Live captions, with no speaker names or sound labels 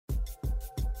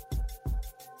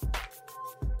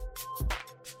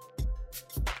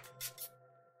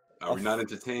Are we not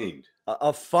entertained?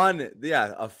 A fun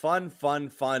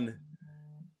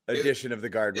edition of the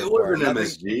Guard It Report. was an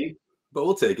MSG, but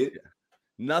we'll take it.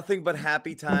 Nothing but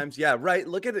happy times. Yeah, right.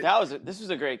 Look at it. This was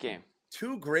a great game.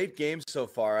 2 great games so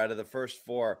far out of the first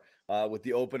 4, with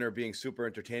the opener being super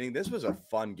entertaining. This was a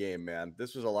fun game, man.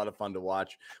 This was a lot of fun to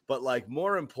watch. But like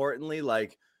more importantly,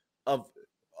 like of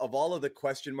all of the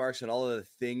question marks and all of the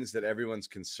things that everyone's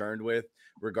concerned with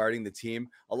regarding the team,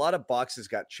 a lot of boxes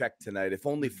got checked tonight, if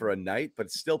only for a night, but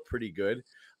it's still pretty good.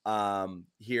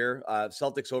 Here,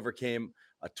 Celtics overcame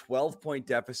a 12-point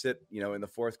deficit, in the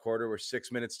fourth quarter with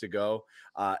 6 minutes to go,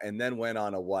 and then went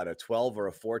on a 12 or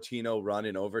a 14-0 run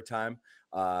in overtime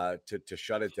to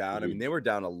shut it down. I mean, they were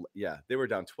down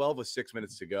 12 with 6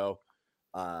 minutes to go,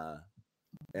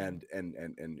 and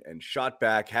shot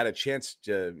back, had a chance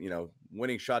to,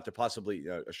 winning shot to possibly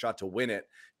a shot to win it,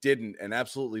 didn't, and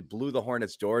absolutely blew the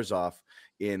Hornets' doors off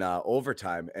in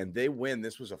overtime, and they win.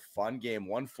 This was a fun game,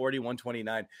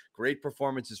 140-129. Great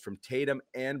performances from Tatum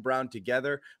and Brown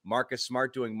together. Marcus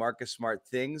Smart doing Marcus Smart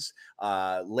things,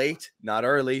 late, not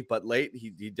early, but late.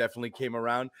 He definitely came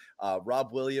around.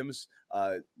 Rob Williams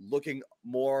looking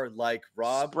more like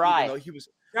Rob, Spry. even though he was.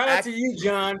 Shout out to you,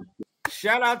 John.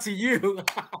 Shout out to you.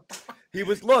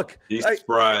 He's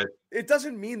spry. It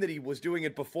doesn't mean that he was doing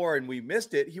it before and we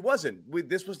missed it. He wasn't.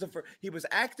 This was the first. He was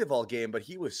active all game, but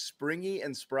he was springy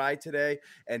and spry today,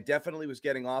 and definitely was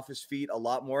getting off his feet a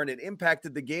lot more, and it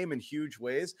impacted the game in huge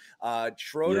ways.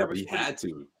 Schroeder, he had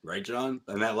to, right, John?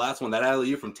 And that last one, that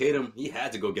alley-oop from Tatum, he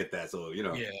had to go get that. So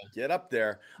get up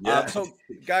there. Yeah. So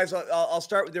guys, I'll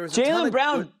start with there was Jaylen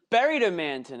Brown buried a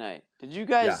man tonight. Did you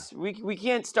guys? Yeah. We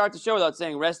can't start the show without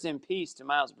saying rest in peace to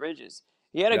Miles Bridges.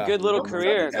 He had a good little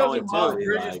career going too. Miles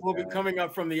Bridges will be coming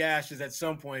up from the ashes at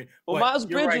some point. Well, Miles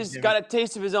Bridges got a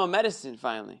taste of his own medicine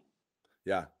finally.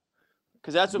 Yeah.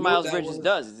 Because that's what Miles Bridges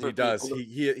does. He does.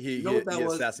 He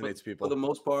assassinates people for the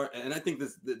most part, and I think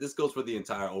this goes for the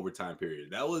entire overtime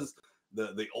period. That was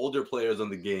the older players on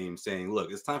the game saying,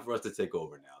 "Look, it's time for us to take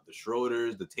over now." The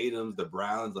Schroeders, the Tatums, the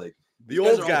Browns, like the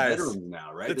old guys veterans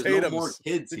now, right? The There's Tatums, no more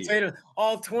kids here. Tatum,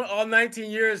 all 19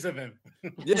 years of him.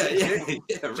 Yeah, right.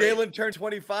 Jaylen turned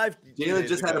 25. Jaylen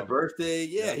just had a birthday.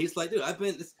 Yeah, he's like, dude, I've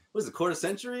been. What is it, quarter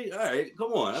century? All right,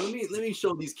 come on. Let me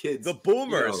show these kids the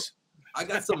boomers. I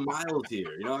got some miles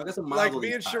here. I got some miles. Like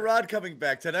me and Sherrod coming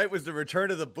back tonight was the return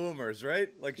of the boomers, right?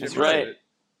 That's right.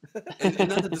 and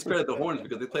not to discredit the Hornets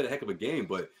because they played a heck of a game,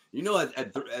 but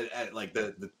at like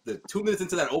the 2 minutes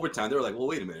into that overtime, they were like, well,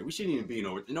 wait a minute, we shouldn't even be in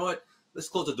over. You know what? Let's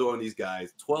close the door on these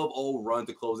guys. 12-0 run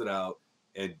to close it out,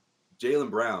 and Jaylen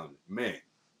Brown, man,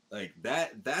 like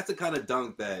that's the kind of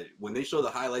dunk that when they show the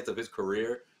highlights of his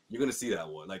career, you're gonna see that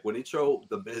one. Like when they show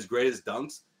his greatest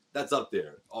dunks, that's up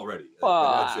there already.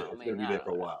 That's it. It's gonna be there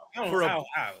for a while. I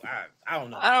don't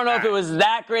know. I don't know if it was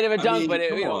that great of a dunk, but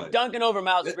dunking over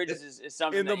Miles Bridges is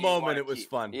something. In the moment, it was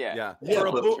fun. Yeah.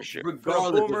 For sure.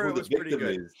 Regardless of who the victim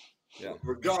is,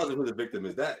 regardless of who the victim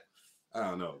is, that I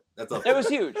don't know. That's up there. It was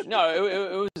huge. No,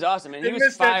 it was awesome, and he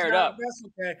was fired up. That's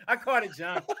okay. I caught it,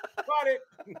 John. Caught it.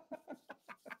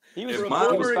 He was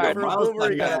fired up.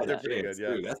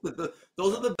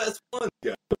 Those are the best ones.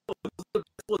 Yeah.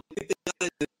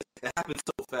 It happens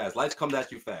so fast. Lights come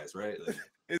at you fast, right? Like,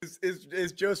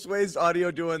 is Joe Sway's audio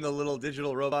doing the little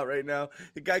digital robot right now?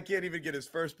 The guy can't even get his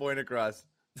first point across.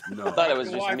 No, I thought it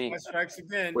was just me. Strikes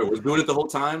again. Wait, was doing it the whole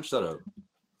time? Shut up.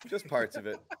 Just parts of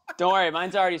it. Don't worry,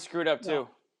 mine's already screwed up too.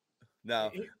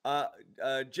 No.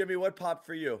 Jimmy, what popped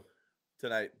for you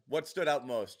tonight? What stood out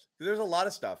most? There's a lot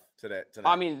of stuff tonight.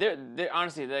 I mean, there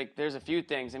honestly, like, there's a few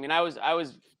things. I mean, I was,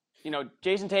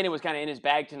 Jason Tatum was kind of in his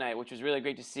bag tonight, which was really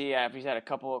great to see. After he's had a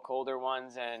couple of colder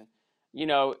ones, and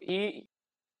he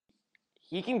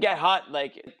can get hot,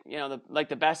 like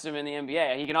the best of him in the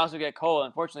NBA. He can also get cold,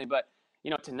 unfortunately. But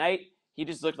tonight he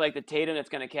just looked like the Tatum that's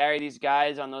going to carry these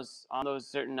guys on those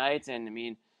certain nights. And I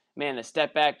mean, man, the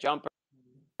step back jumpers,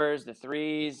 the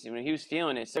threes, he was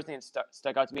feeling it. Certainly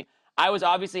stuck out to me. I was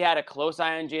obviously had a close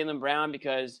eye on Jaylen Brown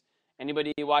because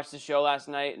anybody who watched the show last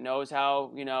night knows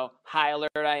how high alert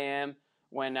I am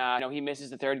when he misses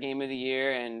the third game of the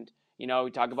year, and we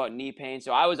talk about knee pain.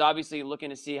 So I was obviously looking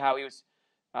to see how he was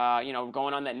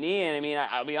going on that knee, and I mean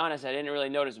I'll be honest, I didn't really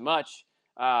notice much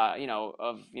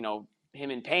of him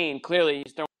in pain. Clearly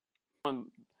he's throwing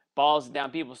balls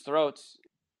down people's throats,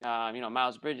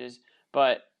 Miles Bridges,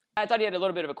 but I thought he had a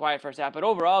little bit of a quiet first half, but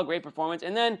overall great performance.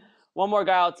 And then one more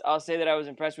guy I'll say that I was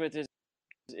impressed with is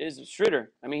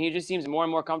Schroeder. I mean, he just seems more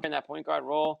and more comfortable in that point guard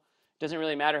role. Doesn't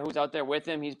really matter who's out there with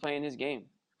him. He's playing his game.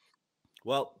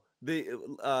 Well,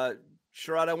 the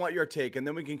Sherrod, I want your take, and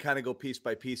then we can kind of go piece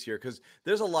by piece here because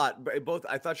there's a lot. Both,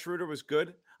 I thought Schroeder was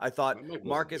good. I thought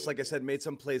Marcus, like I said, made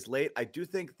some plays late. I do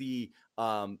think the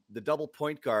double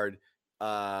point guard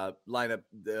lineup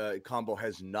combo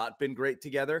has not been great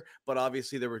together, but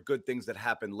obviously there were good things that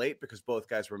happened late because both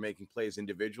guys were making plays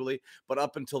individually. But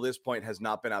up until this point, has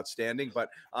not been outstanding. But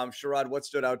Sherrod, what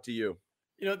stood out to you?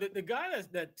 You know, the guy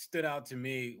that stood out to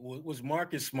me was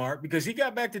Marcus Smart because he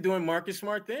got back to doing Marcus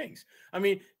Smart things. I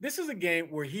mean, this is a game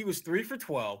where he was 3 for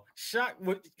 12,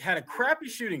 had a crappy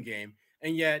shooting game,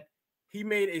 and yet he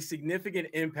made a significant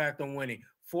impact on winning,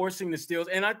 forcing the steals.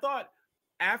 And I thought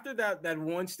after that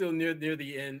one steal near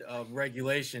the end of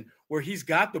regulation where he's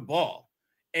got the ball,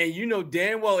 and you know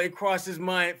damn well it crossed his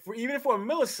mind even for a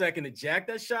millisecond to jack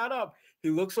that shot up,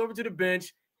 he looks over to the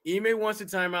bench. Ime wants a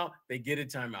timeout. They get a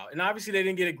timeout. And obviously they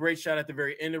didn't get a great shot at the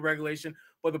very end of regulation.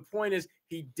 But the point is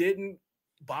he didn't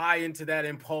buy into that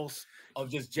impulse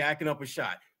of just jacking up a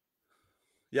shot.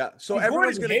 Yeah. So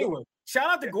everyone's going to shout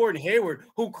out to Gordon Hayward,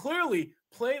 who clearly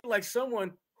played like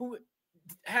someone who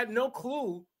had no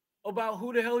clue about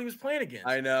who the hell he was playing against.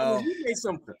 I know. He made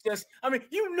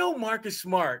Marcus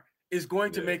Smart is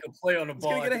going to make a play on the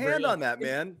ball. He's going to get a hand on that,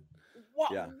 man.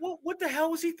 What the hell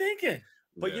was he thinking?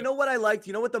 But you know what I liked?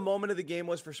 You know what the moment of the game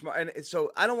was for Smart? And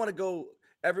so I don't want to go –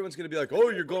 everyone's going to be like, oh,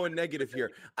 you're going negative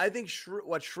here. I think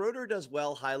what Schroeder does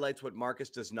well highlights what Marcus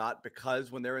does not,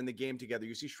 because when they're in the game together,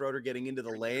 you see Schroeder getting into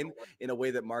the lane in a way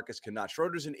that Marcus cannot.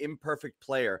 Schroeder's an imperfect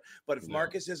player, but if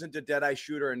Marcus isn't a dead-eye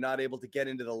shooter and not able to get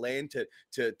into the lane to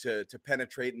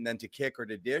penetrate and then to kick or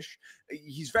to dish,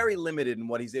 he's very limited in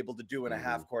what he's able to do in a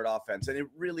half-court offense. And it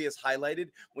really is highlighted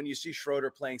when you see Schroeder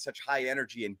playing such high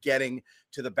energy and getting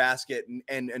to the basket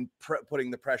and putting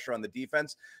the pressure on the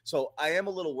defense. So I am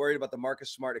a little worried about the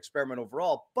Marcus Smart experiment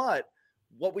overall, but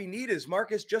what we need is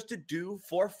Marcus just to do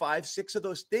 4, 5, 6 of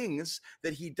those things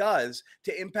that he does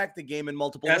to impact the game in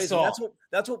multiple ways. And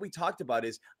that's what we talked about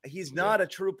is he's not a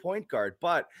true point guard,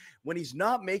 but when he's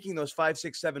not making those 5,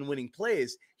 6, 7 winning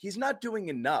plays, he's not doing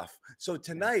enough. So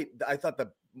tonight, I thought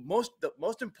the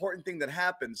most important thing that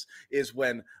happens is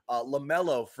when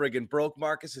LaMelo friggin' broke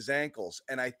Marcus's ankles.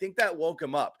 And I think that woke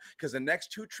him up because the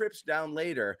next 2 trips down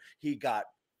later, he got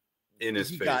in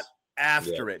his face.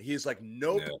 After it. He's like,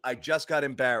 nope, I just got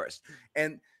embarrassed.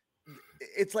 And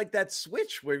it's like that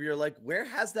switch where you're like, where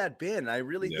has that been? I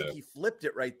really think he flipped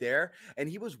it right there. And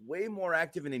he was way more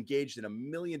active and engaged in a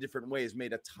million different ways,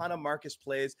 made a ton of Marcus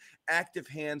plays, active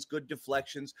hands, good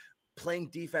deflections, playing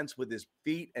defense with his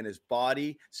feet and his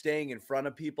body, staying in front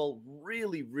of people,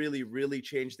 really, really, really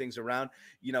changed things around.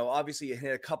 You know, obviously he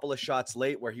hit a couple of shots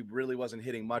late where he really wasn't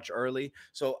hitting much early.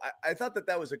 So I thought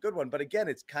that was a good one. But again,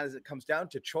 it comes down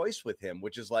to choice with him,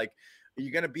 which is like, are you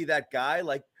going to be that guy?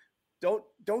 Like,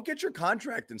 don't get your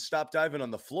contract and stop diving on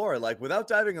the floor. Like, without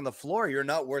diving on the floor, you're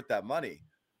not worth that money.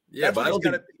 Yeah,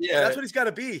 that's what he's got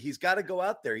to be. He's got to go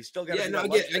out there. He's still got to. I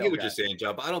get what you're saying,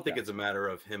 John. But I don't think it's a matter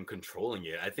of him controlling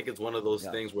it. I think it's one of those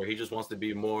things where he just wants to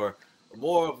be more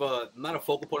of a not a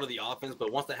focal point of the offense,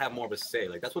 but wants to have more of a say.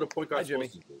 Like that's what a point guard's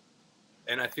supposed to do.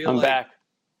 And I feel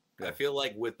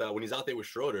like with when he's out there with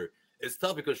Schroeder, it's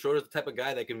tough because Schroeder's the type of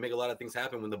guy that can make a lot of things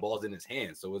happen when the ball's in his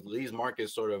hands. So it leaves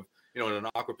Marcus sort of, in an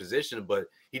awkward position, but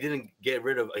he didn't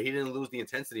lose the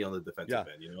intensity on the defensive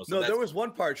end, So there was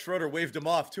one part Schroeder waved him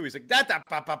off too. He's like, I got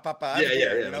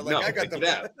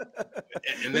the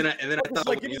and then I thought,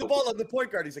 like, give me the ball on the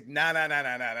point guard. He's like, nah.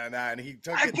 And he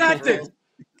took it.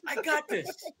 I got this.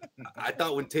 I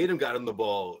thought when Tatum got him the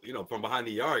ball, from behind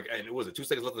the arc, and it was 2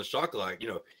 seconds left on the shot clock,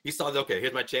 he saw, okay,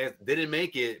 here's my chance. Didn't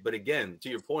make it, but again, to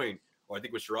your point, or I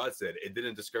think what Sherrod said, it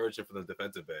didn't discourage him from the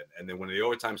defensive end. And then when the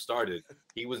overtime started,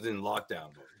 he was in lockdown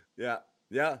mode. Yeah,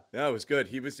 it was good.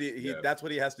 That's what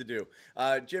he has to do.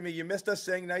 Jimmy, you missed us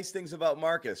saying nice things about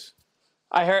Marcus.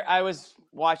 I was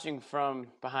watching from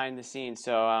behind the scenes.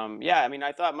 So,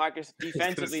 I thought Marcus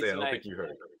defensively tonight. I don't think you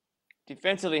heard it.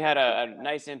 Defensively had a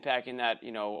nice impact in that,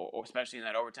 especially in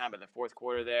that overtime, but the fourth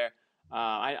quarter there.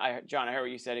 John, I heard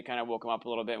what you said. It kind of woke him up a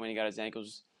little bit when he got his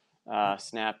ankles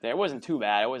snapped there. It wasn't too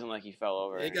bad. It wasn't like he fell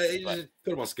over. He just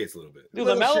put him on skates a little bit. Dude,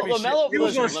 LaMelo, he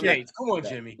was on skates. Come on,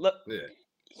 Jimmy.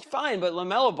 Fine, but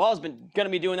LaMelo Ball's been gonna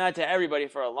be doing that to everybody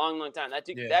for a long, long time. That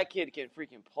kid can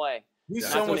freaking play. He's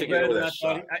so much better than I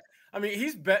thought. I mean,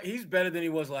 he's better than he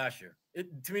was last year.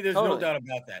 To me, there's no doubt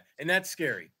about that, and that's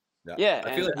scary. Yeah,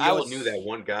 I feel like we all knew that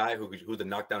one guy who's the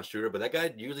knockdown shooter, but that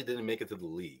guy usually didn't make it to the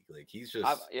league. Like he's just.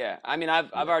 I've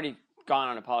already gone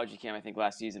on apology camp, I think,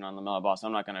 last season on LaMelo Ball, so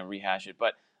I'm not going to rehash it.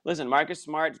 But listen, Marcus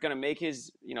Smart is going to make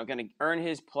his, going to earn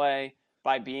his play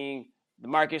by being the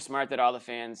Marcus Smart that all the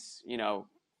fans,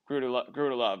 grew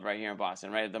to love right here in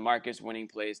Boston, right? The Marcus winning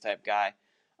plays type guy.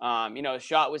 His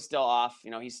shot was still off.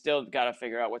 He's still got to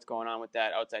figure out what's going on with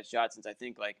that outside shot, since I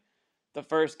think like the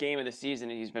first game of the season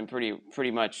he's been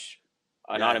pretty much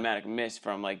an automatic miss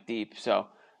from like deep. So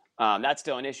that's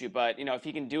still an issue. But if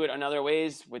he can do it in other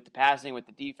ways with the passing, with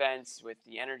the defense, with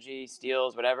the energy,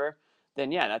 steals, whatever, then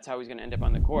yeah, that's how he's going to end up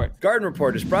on the court. Garden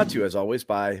Report is brought to you, as always,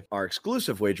 by our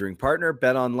exclusive wagering partner,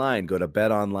 BetOnline. Go to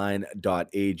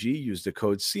betonline.ag. Use the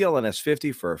code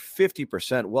CLNS50 for a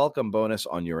 50% welcome bonus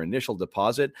on your initial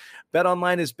deposit.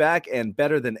 BetOnline is back and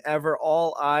better than ever.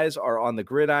 All eyes are on the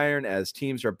gridiron as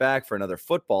teams are back for another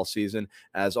football season.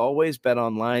 As always,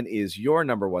 BetOnline is your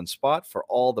number one spot for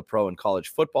all the pro and college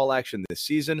football action this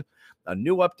season. A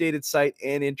new updated site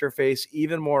and interface,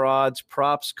 even more odds,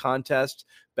 props, contests.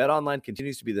 BetOnline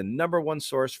continues to be the number one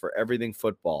source for everything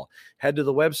football. Head to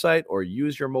the website or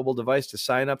use your mobile device to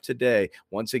sign up today.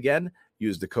 Once again,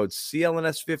 use the code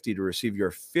CLNS50 to receive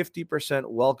your 50%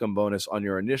 welcome bonus on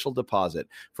your initial deposit.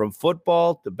 From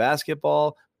football to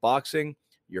basketball, boxing,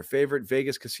 your favorite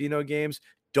Vegas casino games,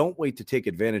 don't wait to take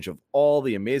advantage of all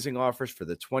the amazing offers for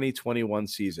the 2021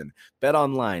 season.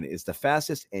 BetOnline is the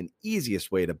fastest and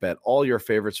easiest way to bet all your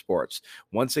favorite sports.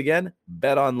 Once again,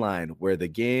 BetOnline, where the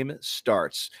game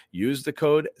starts. Use the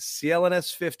code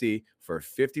CLNS50 for a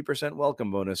 50%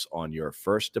 welcome bonus on your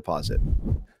first deposit.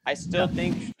 I still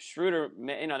think Schroeder,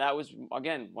 that was,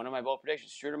 again, one of my bold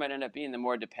predictions. Schroeder might end up being the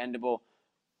more dependable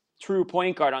true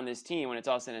point guard on this team when it's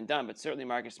all said and done, but certainly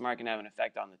Marcus Smart can have an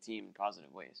effect on the team in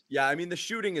positive ways. Yeah, I mean, the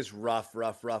shooting is rough.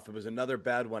 It was another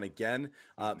bad one again.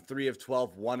 3 of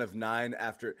 12, 1 of 9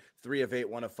 after 3 of 8,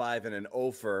 1 of 5, and an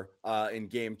 0 in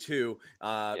game 2.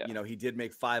 He did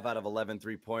make 5 out of 11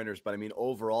 3-pointers, but I mean,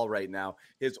 overall right now,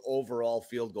 his overall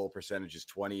field goal percentage is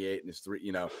 28 and his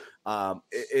 3,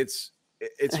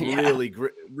 it's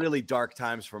really dark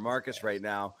times for Marcus right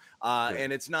now.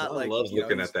 And it's not like loves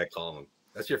looking at that column.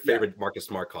 That's your favorite Marcus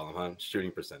Smart column, huh?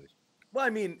 Shooting percentage. Well, I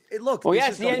mean, look. Well,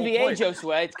 it's the NBA,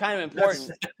 Josue. It's kind of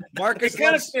important. Marcus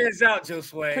kind of stands out,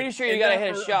 Josue. Pretty sure you got to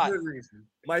hit a shot.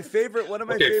 One of my favorite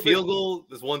field goal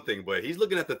is one thing, but he's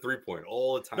looking at the 3-point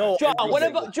all the time. No, John,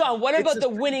 what about the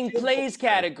winning plays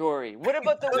category? What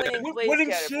about the winning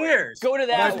category? Shares. Go to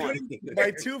that one. My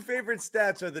 2 favorite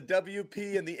stats are the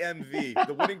WP and the MV,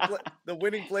 the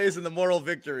winning plays and the moral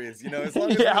victories. As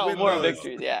long as moral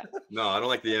victories. Yeah. No, I don't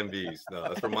like the MVs. No,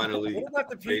 that's for minor league. What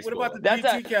about the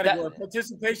PT category?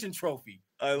 Participation trophy.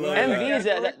 I love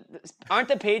MVs. Aren't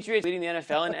the Patriots leading the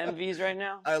NFL in MVs right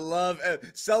now? I love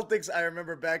Celtics. I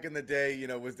remember back in the day,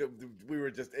 we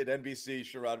were just at NBC,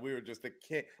 Sherrod. We were just the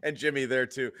king, and Jimmy there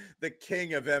too, the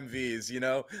king of MVs.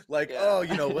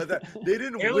 They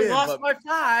didn't win. Lost by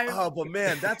 5. Oh, but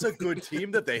man, that's a good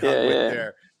team that they hung with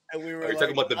there. And we were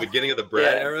talking about the beginning of the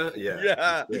Brad era.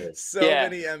 Yeah. So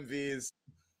many MVs.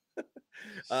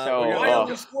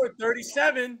 Wyoming scored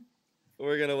 37.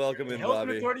 We're gonna welcome in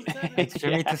Bobby. It's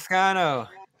Jimmy Toscano.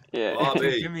 Yeah,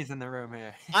 Bobby. Jimmy's in the room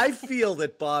here. I feel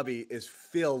that Bobby is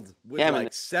filled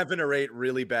with 7 or 8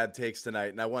 really bad takes tonight,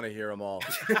 and I want to hear them all.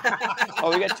 We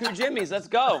got 2 Jimmys. Let's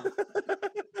go.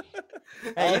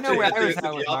 Hey, where I was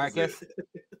at with Marcus?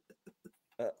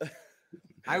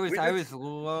 I was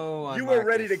low on. You were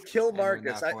ready to kill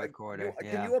Marcus.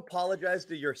 Can you apologize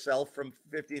to yourself from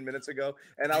 15 minutes ago?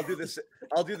 And I'll do this.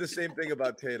 I'll do the same thing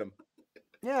about Tatum.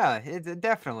 Yeah,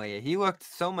 definitely. He looked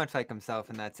so much like himself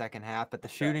in that second half, but the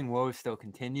shooting woes still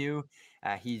continue.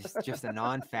 He's just a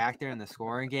non-factor in the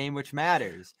scoring game, which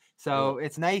matters. So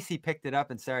it's nice he picked it up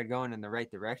and started going in the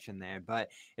right direction there, but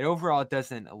it overall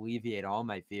doesn't alleviate all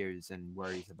my fears and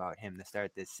worries about him to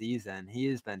start this season. He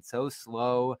has been so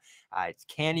slow. I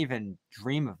can't even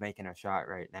dream of making a shot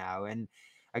right now. And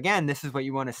again, this is what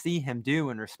you want to see him do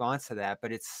in response to that,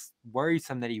 but it's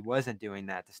worrisome that he wasn't doing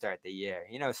that to start the year.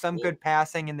 Some good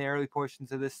passing in the early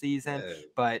portions of the season,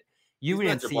 but you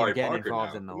didn't see him getting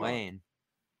involved in the lane.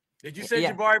 Did you say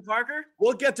Jabari Parker?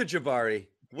 We'll get to Jabari.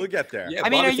 We'll get there. Yeah,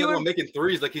 are you making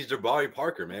threes like he's Jabari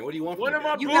Parker, man? What do you want? What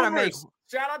about Boomers?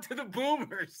 Shout out to the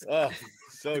Boomers. Oh,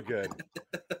 so good.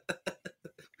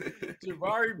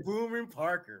 Jabari Boomer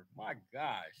Parker. My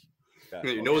gosh.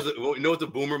 You know what's a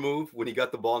boomer move? When he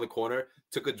got the ball in the corner,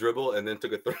 took a dribble, and then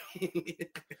took a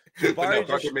 3.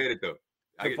 Parker made it though.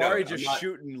 Jabari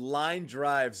shooting line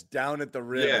drives down at the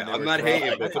rim. Yeah, I'm not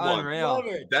hating, but come on,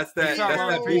 that's that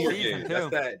boomer game.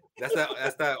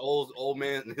 That's that old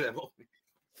man.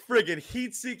 Friggin'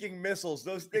 heat-seeking missiles.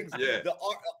 Those things. Yeah. The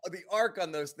arc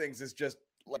on those things is just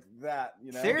like that.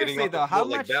 Seriously though, how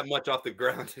much that much off the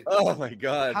ground? Oh my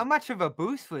god! How much of a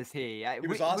boost was he? He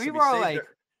was awesome. We were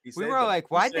all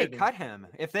like. Why'd they cut him?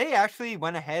 If they actually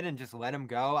went ahead and just let him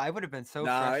go, I would have been so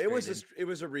frustrated. It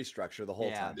was a restructure the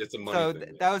whole time. It's a money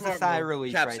thing. That was a sigh of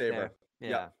relief Cap right saver. there.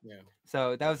 Yeah. Yeah.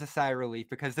 So that was a sigh of relief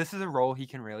because this is a role he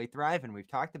can really thrive in. We've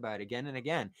talked about it again and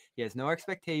again. He has no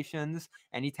expectations.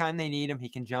 Anytime they need him, he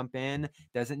can jump in,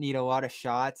 doesn't need a lot of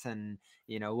shots and,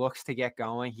 looks to get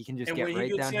going. He can just And get when he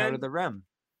right gets down to in, the rim.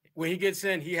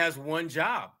 he has one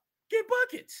job: get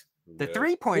buckets. The Yeah.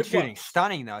 3-point Good shooting, buckets.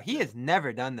 stunning though. He has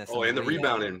never done this. Oh, in and the league.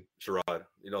 rebounding, Sherrod.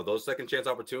 Those second chance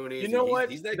opportunities. You know what?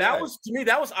 He's that that guy. was to me.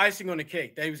 That was icing on the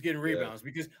cake that he was getting Yeah. rebounds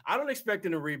because I don't expect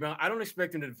him to rebound. I don't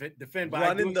expect him to defend. But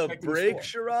I do Running the expect him to break,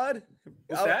 score. Sherrod.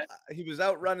 What's that? He was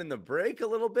out running the break a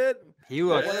little bit. He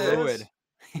looked Yeah. fluid.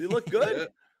 He looked good. Yeah.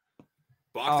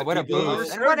 Box Oh, to what a people.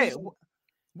 boost. And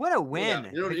what a win.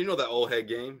 You know that old head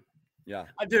game. Yeah.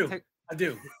 I do. To- I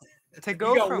do. To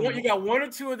go from You got one or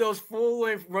two of those full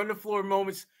length run the floor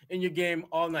moments in your game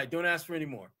all night. Don't ask for any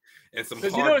more. And some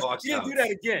Because hard box he didn't do outs.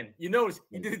 that again. You notice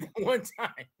he did it that one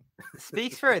time.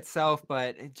 speaks for itself,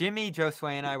 but Jimmy,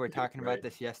 Josue, and I were talking about Right.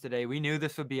 this yesterday. We knew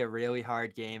this would be a really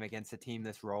hard game against a team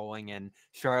that's rolling, and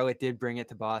Charlotte did bring it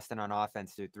to Boston on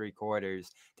offense through 3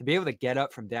 quarters. To be able to get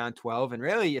up from down 12, and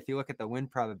really, if you look at the win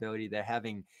probability, they're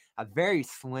having a very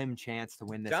slim chance to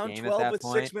win this Down game 12 at that with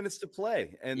point. 6 minutes to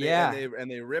play, and Yeah.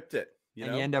 they ripped it. You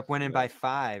And know? you end up winning Yeah. by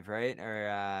 5, right?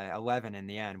 Or 11 in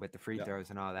the end with the free Yeah. throws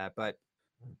and all that. But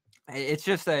it's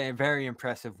just a very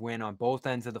impressive win on both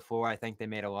ends of the floor. I think they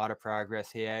made a lot of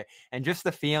progress here. And just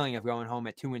the feeling of going home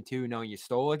at 2-2, knowing you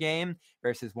stole a game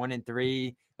versus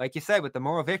 1-3. Like you said, with the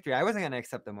moral victory, I wasn't going to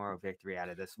accept the moral victory out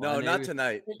of this one. No, It not was-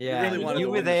 tonight. Yeah, really wanted you to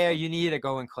were win this there. one. You needed to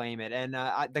go and claim it. And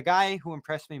the guy who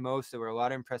impressed me most, there were a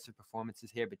lot of impressive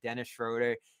performances here, but Dennis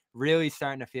Schroeder really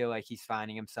starting to feel like he's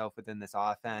finding himself within this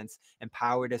offense,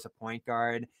 empowered as a point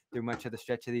guard through much of the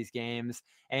stretch of these games.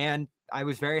 And I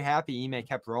was very happy Ime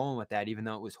kept rolling with that, even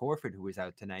though it was Horford who was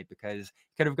out tonight, because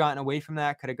could have gotten away from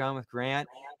that, could have gone with Grant.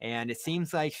 And it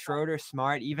seems like Schroeder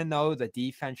smart, even though the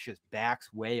defense just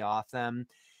backs way off them.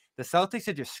 The Celtics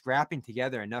are just scrapping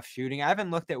together enough shooting. I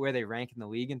haven't looked at where they rank in the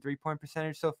league in 3-point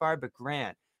percentage so far, but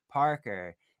Grant,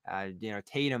 Parker,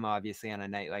 Tatum, obviously, on a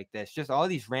night like this, just all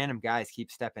these random guys keep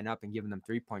stepping up and giving them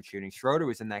 3-point shooting. Schroeder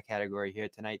was in that category here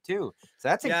tonight, too. So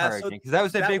that's Yeah, so encouraging because that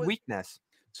was their that big was- weakness.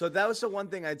 So that was the one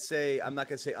thing I'd say. I'm not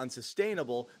going to say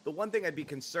unsustainable. The one thing I'd be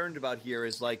concerned about here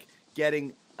is like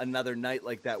getting another night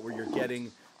like that where you're getting,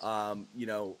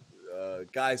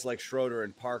 guys like Schroeder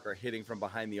and Parker hitting from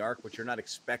behind the arc, which you're not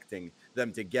expecting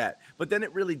them to get. But then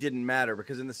it really didn't matter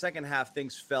because in the second half,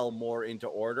 things fell more into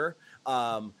order.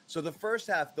 So the first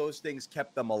half, those things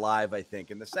kept them alive, I think.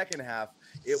 In the second half,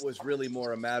 it was really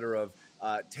more a matter of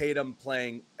Tatum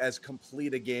playing as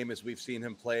complete a game as we've seen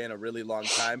him play in a really long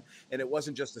time. And it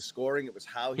wasn't just the scoring, it was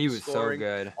how He he's was so scoring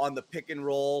good. on the pick and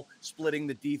roll, splitting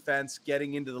the defense,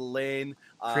 getting into the lane.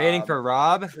 Creating for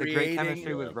Rob, the great creating,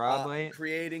 chemistry with Rob late.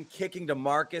 creating, kicking to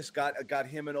Marcus, got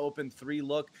him an open 3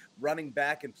 look, running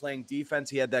back and playing defense.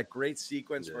 He had that great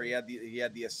sequence where he had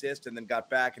the assist and then got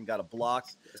back and got a block.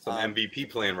 Some MVP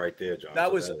plan right there, John.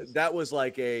 That was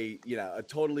like a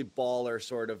totally baller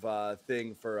sort of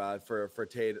thing for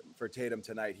Tatum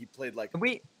tonight. He played like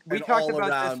We an talked all about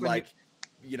around this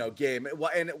game.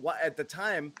 And at the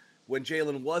time when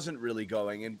Jalen wasn't really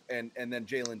going, and then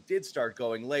Jalen did start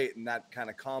going late, and that kind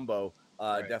of combo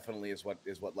definitely is what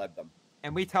led them.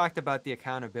 And we talked about the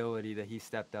accountability that he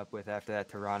stepped up with after that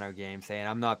Toronto game, saying,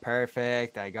 I'm not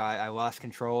perfect. I lost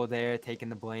control there, taking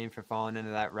the blame for falling into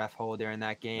that ref hole during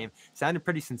that game. Sounded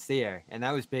pretty sincere, and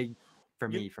that was big for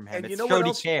me from him. It showed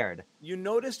he cared. You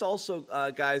noticed also,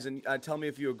 guys, and tell me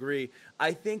if you agree,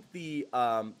 I think the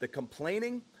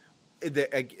complaining,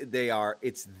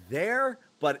 it's there,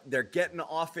 but they're getting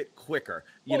off it quicker,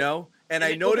 you know? And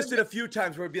I noticed it a few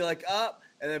times where it'd be like, up,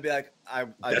 and then be like,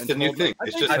 that's the new thing.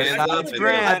 It's just hands up.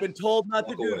 I've been told not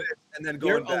to do this, and then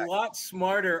They're going back. a lot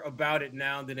smarter about it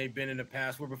now than they've been in the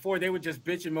past, where before they would just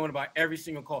bitch and moan about every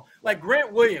single call. Like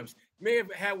Grant Williams may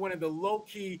have had one of the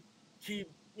low-key,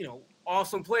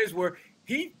 awesome plays where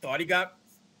he thought he got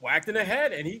whacked in the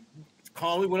head, and he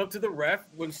calmly went up to the ref,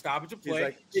 wouldn't stop it to play.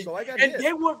 Like, so I got and hit.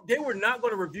 they were not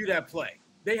going to review that play.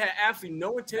 They had absolutely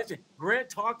no intention. Grant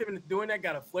talked him into doing that,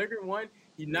 got a flagrant one.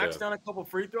 He knocks down a couple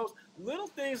free throws. Little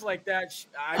things like that,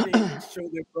 I think, show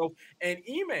their growth. And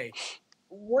Ime,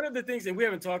 one of the things, and we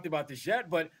haven't talked about this yet,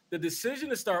 but the decision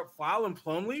to start fouling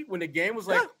Plumlee when the game was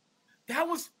like, that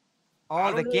was –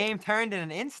 Oh, the game turned in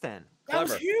an instant. That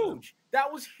was huge.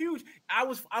 That was huge. I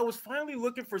was finally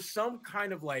looking for some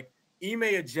kind of like Ime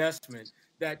adjustment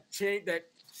that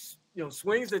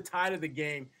swings the tide of the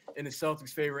game in the Celtics'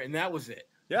 favor, and that was it.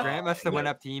 Yeah. Grant must have went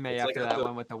up to Ime It's after like that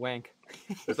one with the wink.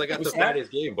 It's like at the Friday's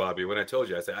game, Bobby, when I told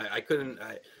you, I said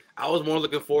I was more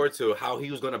looking forward to how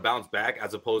he was going to bounce back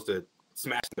as opposed to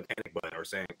smashing the panic button or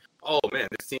saying, "Oh man,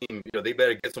 this team, they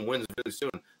better get some wins really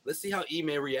soon." Let's see how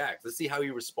Ime reacts. Let's see how he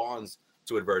responds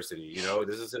to adversity.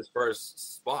 This is his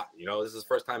first spot. This is his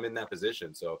first time in that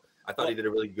position. So I thought he did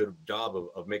a really good job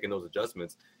of making those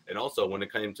adjustments. And also when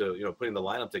it came to putting the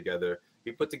lineup together,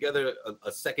 he put together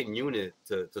a second unit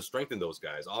to strengthen those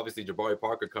guys. Obviously, Jabari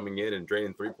Parker coming in and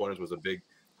draining 3-pointers was a big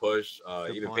push.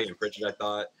 Even Peyton Pritchard, I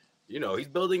thought. He's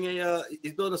building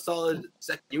a solid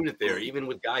second unit there, even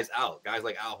with guys out, guys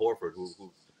like Al Horford, who's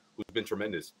been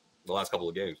tremendous the last couple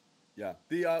of games. Yeah,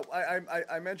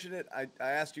 I mentioned it. I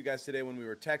asked you guys today when we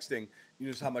were texting,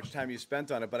 just how much time you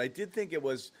spent on it, but I did think it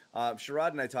was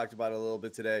Sherrod and I talked about it a little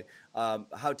bit today.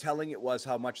 How telling it was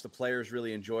how much the players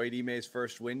really enjoyed Ime's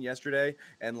first win yesterday,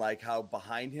 and like how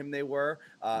behind him they were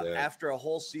after a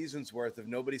whole season's worth of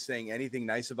nobody saying anything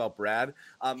nice about Brad.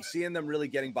 Seeing them really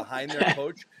getting behind their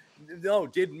coach.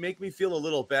 Did make me feel a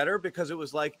little better, because it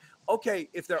was like, okay,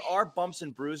 if there are bumps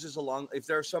and bruises if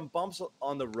there are some bumps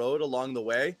on the road along the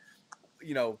way,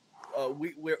 we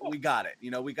got it.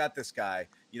 We got this guy.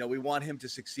 We want him to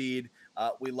succeed.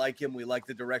 We like him. We like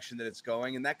the direction that it's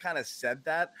going, and that kind of said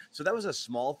that. So that was a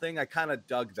small thing. I kind of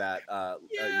dug that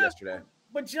yesterday.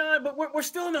 But John, we're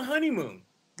still in the honeymoon.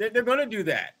 They're going to do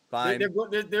that. Fine.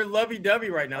 They're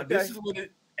lovey-dovey right now. Okay. This is what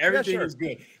everything is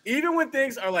good. Even when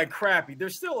things are like crappy, they're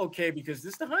still okay, because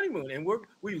this is the honeymoon, and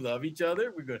we love each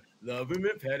other. We're going to love him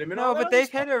and pet him. And no, but they've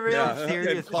hit a real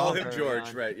serious call him George,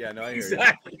 on. Right? Yeah, no, I hear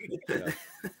exactly. You. Yeah.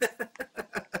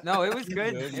 No, it was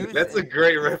good. That's a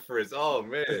great reference. Oh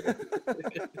man,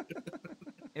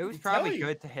 it was probably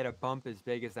good to hit a bump as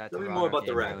big as that. Tell me more about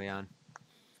the rap. On.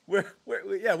 We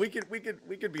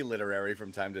could be literary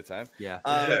from time to time. Yeah.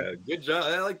 Good job.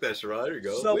 I like that, Sherrod. There you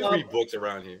go. So, we read books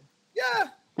around here. Yeah.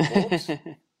 I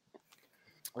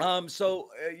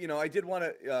did want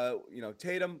to,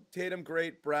 Tatum,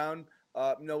 great. Brown,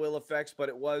 no ill effects, but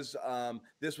it was,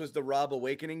 this was the Rob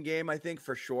awakening game, I think,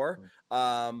 for sure.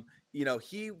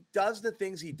 He does the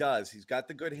things he does. He's got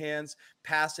the good hands,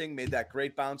 passing, made that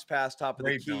great bounce pass, top of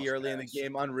the key early in the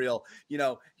game, unreal.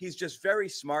 He's just very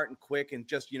smart and quick, and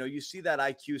just, you see that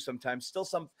IQ sometimes, still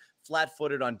some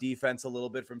flat-footed on defense a little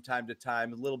bit from time to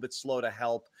time, a little bit slow to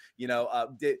help,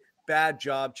 bad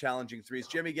job challenging threes.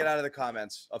 Jimmy, get out of the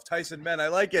comments of Tyson Men. I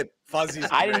like it. Fuzzy's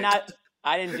I didn't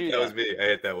do that. That was me. I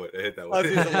hit that one.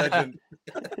 Fuzzy's a legend.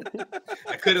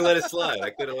 I couldn't let it slide. I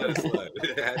had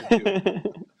to do it.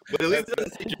 But at least it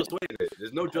doesn't say Joe Sway in it.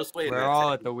 There's no Joe Sway in it. We're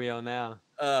all at the wheel now.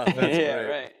 That's great.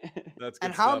 Right. That's good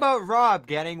and how stuff. about Rob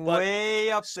getting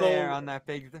way up there on that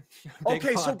big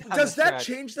okay, so does that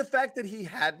change the fact that he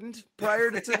hadn't prior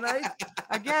to tonight?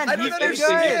 Again, I don't he's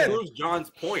understand. been It good. proves John's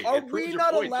point. Are we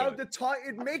not allowed to talk?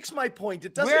 It makes my point.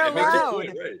 It doesn't. We're It makes allowed. it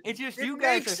point, right? It's just It you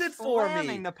guys makes are it for me.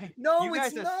 slamming the No, you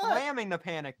guys it's are not. slamming the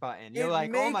panic button. You're It like,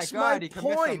 oh my makes my god, he could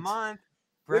miss a point. month.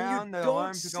 When Brown, you the don't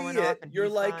alarms are going see off, it, and you're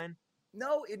he's like, fine.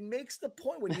 no, it makes the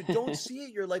point. When you don't see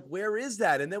it, you're like, where is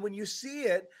that? And then when you see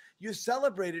it, you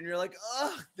celebrate it, and you're like,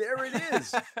 oh, there it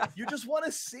is. You just want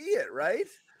to see it, right?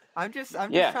 I'm just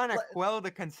trying to quell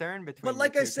the concern between. But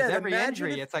like I said, every imagine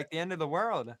injury, it's like the end of the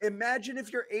world. Imagine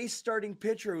if your ace starting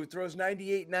pitcher who throws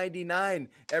 98, 99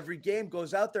 every game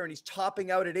goes out there and he's topping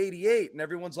out at 88, and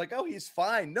everyone's like, oh, he's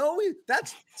fine. No,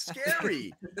 that's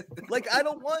scary.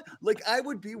 I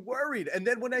would be worried. And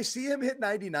then when I see him hit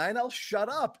 99, I'll shut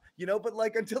up,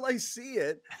 but until I see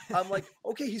it, I'm like,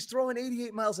 okay, he's throwing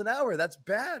 88 miles an hour. That's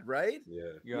bad, right?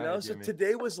 Yeah. So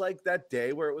today was like that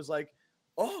day where it was like,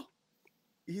 oh,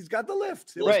 he's got the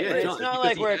lift. Right. Yeah, it's not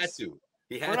like we're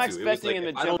not expecting him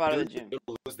to jump out of the gym.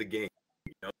 He'll lose the game.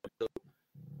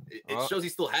 It shows he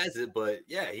still has it, but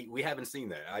we haven't seen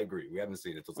that. I agree. We haven't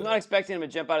seen it. I'm not expecting him to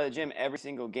jump out of the gym every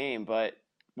single game, but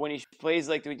when he plays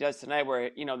like he does tonight, where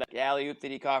that alley oop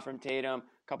that he caught from Tatum,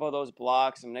 a couple of those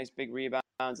blocks, some nice big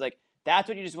rebounds, like that's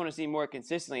what you just want to see more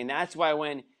consistently, and that's why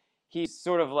when he's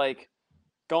sort of like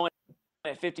going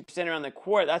at 50% around the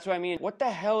court, that's what I mean. What the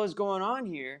hell is going on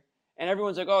here? And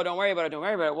everyone's like, oh, don't worry about it. Don't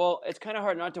worry about it. Well, it's kind of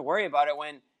hard not to worry about it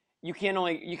when you can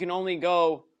only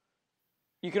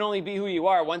be who you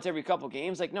are once every couple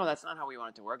games. Like, no, that's not how we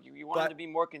want it to work. You want it to be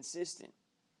more consistent.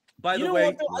 By the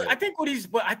way, I think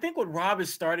what Rob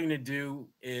is starting to do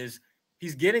is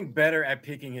he's getting better at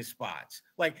picking his spots.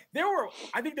 Like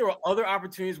I think there were other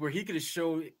opportunities where he could have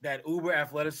showed that uber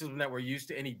athleticism that we're used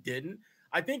to, and he didn't.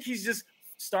 I think he's just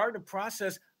starting to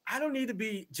process. I don't need to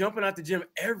be jumping out the gym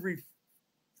every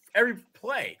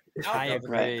play. I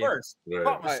agree. First,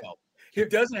 myself. He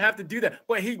doesn't have to do that,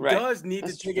 but he does need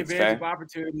to take advantage of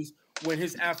opportunities when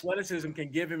his athleticism can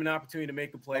give him an opportunity to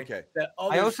make a play. Okay. That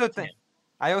others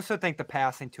I also think the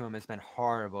passing to him has been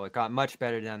horrible. It got much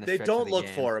better down the stretch. They don't of the look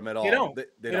game. for him at all.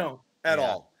 They don't. at Yeah.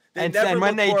 all. They And never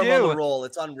when look they for him on do, the roll.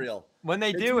 It's unreal. when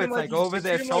they They do, treat him it's like he's- over they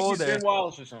their treat him like he's shoulder. Ben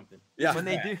Wallace or something. Yeah. When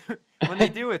they bad. do, when they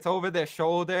do, it's over their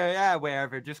shoulder. Yeah,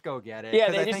 wherever, just go get it. Yeah,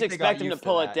 'Cause they I just think they got expect him to used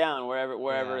pull it that. down wherever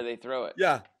Yeah. they throw it.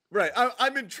 Yeah, right.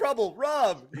 I'm in trouble,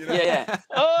 Rob. You know? Yeah.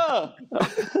 Oh.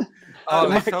 Oh,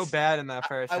 I- it's so bad in that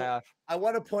first half. I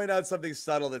want to point out something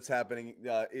subtle that's happening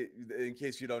in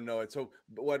case you don't know it. So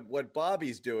what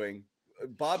Bobby's doing,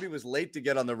 Bobby was late to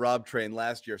get on the Rob train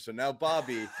last year. So now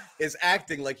Bobby is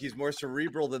acting like he's more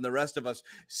cerebral than the rest of us,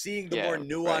 seeing the more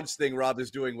nuanced thing Rob is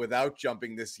doing without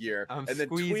jumping this year. I'm and then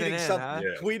squeezing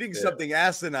tweeting in, something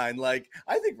asinine like,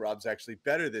 I think Rob's actually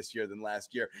better this year than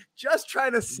last year. Just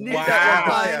trying to sneak Wow. that one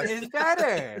by Mine us is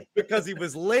better. because he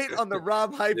was late on the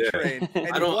Rob hype train. And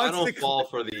I don't fall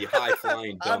for the high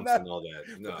flying I'm dunks not- and all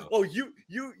that. No. Oh, you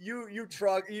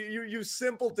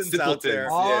simpletons out there.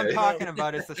 Simpletons. All I'm Yeah. talking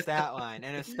about is the stat line,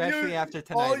 and especially after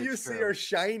tonight. All you it's see true. are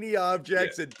shiny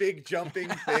objects and big jumping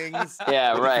things.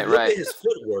 Yeah, But if right, you look right. at his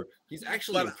footwork, he's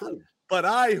actually But- improved. But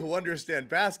I, who understand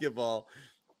basketball,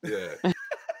 Yeah.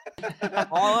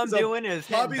 All I'm So, doing is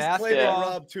hitting Bobby's playing with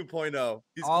basketball. Rob 2.0.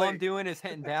 He's All playing, I'm doing is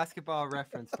hitting basketball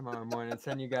reference tomorrow morning and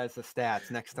send you guys the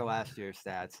stats next to last year's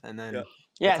stats, and then Yeah.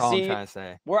 Yeah, that's all I'm see, trying to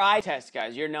say. we're eye test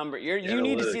guys. Your number, you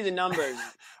need to see Analytics. the numbers.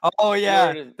 Oh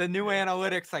yeah, Word. the new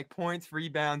analytics like points,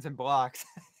 rebounds, and blocks.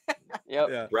 Yep.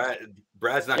 yeah.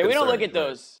 Brad's not Yeah, we don't look concerned, at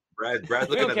right? those. Brad's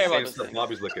We looking don't at care the about same those stuff things.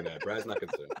 Bobby's looking at. Brad's not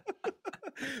concerned.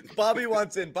 Bobby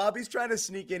wants in. Bobby's trying to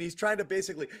sneak in. He's trying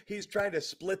to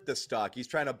split the stock. He's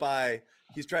trying to buy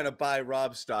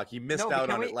Rob's stock. He missed No, but out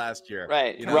can on we- it last year.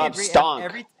 Right. You Can know? we Rob agree?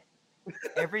 stonk.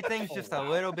 Everything's just a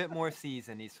little bit more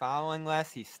seasoned. He's following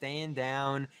less. He's staying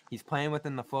down. He's playing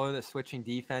within the flow of the switching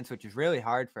defense, which is really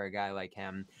hard for a guy like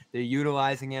him. They're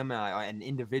utilizing him in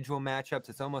individual matchups.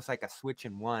 It's almost like a switch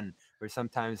and one, where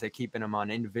sometimes they're keeping him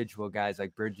on individual guys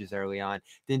like Bridges early on.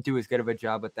 Didn't do as good of a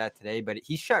job with that today, but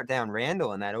he shut down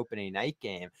Randall in that opening night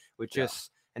game, which just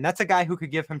and that's a guy who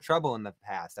could give him trouble in the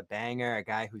past. A banger, a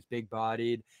guy who's big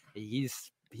bodied.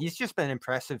 He's just been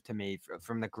impressive to me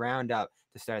from the ground up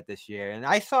to start this year. And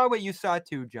I saw what you saw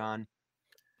too, John.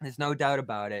 There's no doubt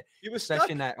about it. He was Especially stuck.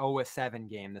 in that 0-7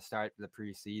 game to start the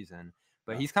preseason.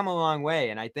 But he's come a long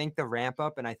way. And I think the ramp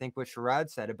up, and I think what Sherrod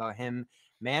said about him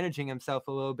managing himself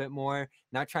a little bit more,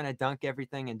 not trying to dunk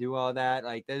everything and do all that.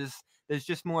 Like there's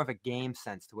just more of a game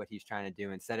sense to what he's trying to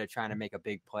do instead of trying to make a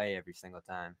big play every single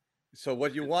time. So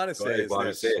what you want to Go say ahead, is Bobby,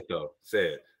 this. say it though. Say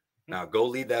it. Now go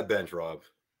lead that bench, Rob.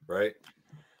 Right?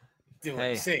 Do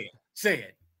Hey. it. Say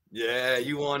it. Yeah,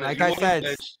 you want Like you I want said,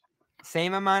 bench.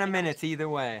 same amount of minutes either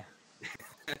way.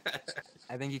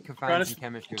 I think he can Trying find to some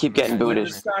chemistry. keep from getting the Splitting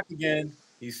booted. the stock again.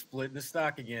 He's splitting the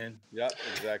stock again. Yep,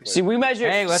 exactly. See, we measure.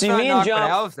 Hey, let's see, not me and knock what John.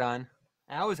 Al's done.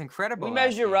 Al was incredible. We last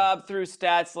measure game. Rob through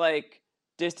stats like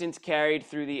distance carried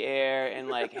through the air and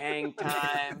like hang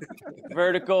time,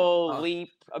 vertical leap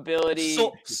ability.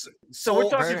 So we're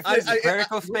talking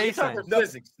Vertical We're spacing. talking No,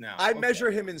 physics now. I Okay.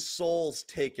 measure him in souls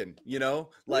taken,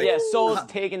 like yeah, souls how-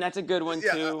 taken. That's a good one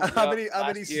yeah, too. how Yep, many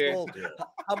last year. souls, Yeah.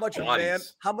 how much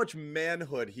Bodies. how much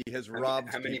manhood he has robbed.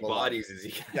 How many people of. bodies is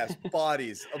he? Yes,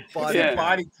 bodies. A What's body. your Yeah.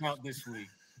 body count this week?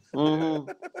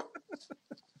 Mhm.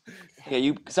 Yeah,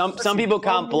 you. Some people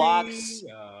count blocks.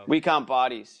 We count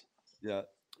bodies. Yeah.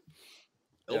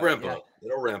 It'll ramp up.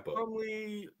 It'll ramp up.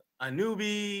 Probably a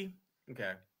newbie.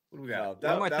 Okay. What do we No, got?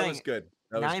 that, more that was thing. good.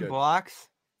 That was 9 good. blocks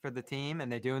for the team,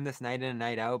 and they're doing this night in and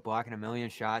night out, blocking a million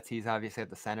shots. He's obviously at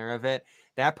the center of it.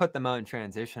 That put them out in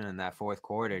transition in that fourth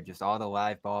quarter. Just all the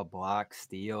live ball blocks,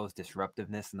 steals,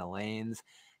 disruptiveness in the lanes.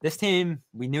 This team,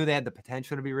 we knew they had the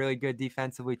potential to be really good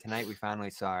defensively. Tonight, we finally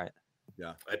saw it.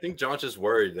 I think John's just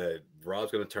worried that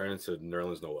Rob's going to turn into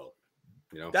Nerlens Noel.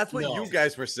 You know, That's what No. you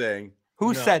guys were saying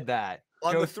Who No. said that?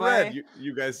 on Joe the thread. Sway?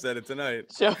 You guys said it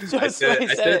tonight. Joe I said Sway it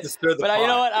said to it, stir the but you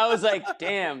know pot. what? I was like,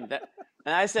 damn. And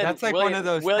I said That's like one of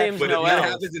those Williams But if Noel. that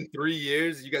happens in 3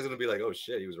 years, you guys are going to be like, oh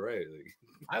shit, he was right. Like,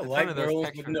 I It's like one of those Nerlens,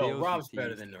 texture but no, deals Rob's you better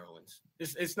teased. than Nerlens.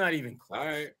 It's not even close. all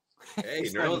right. Hey,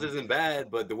 It's not Nerlens even- isn't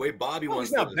bad, but the way Bobby No, wants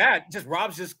he's not to bad. Just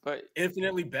Rob's just But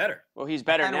infinitely better. well, he's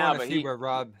better I kind of now. want But to see he. where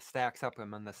Rob stacks up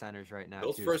him on the centers right now.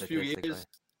 those too, first few statistically. years,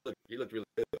 look, he looked really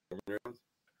good. Remember Nerlens?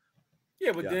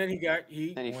 Yeah, but Yeah. then he Then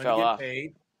he wanted fell to get off.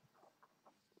 paid.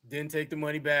 Didn't take the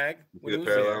money back when See he the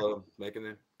was there. parallel I'm making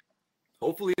there?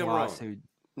 Hopefully I'm wrong. Lawsuit.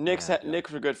 Knicks Yeah.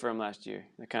 Knicks were good for him last year.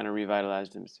 They kind of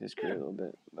revitalized his career a little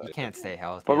bit. He But, can't stay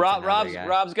healthy. but That's another guy.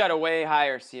 Rob's got a way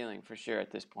higher ceiling for sure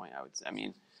at this point. I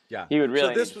mean, Yeah. he would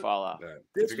really this need to was- fall off. Yeah.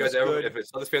 This If you guys was ever, good. if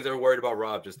it's Celtics fans ever worried about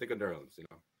Rob, just think of Nerlens. You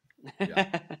know,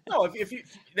 No, if you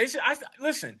they should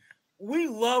listen. We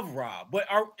love Rob, but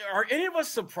are any of us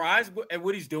surprised at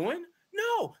what he's doing?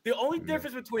 No. The only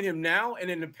difference between him now and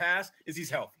in the past is he's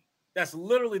healthy. That's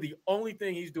literally the only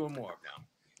thing he's doing more of now.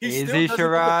 Is he,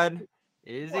 Sherrod?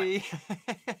 Is he?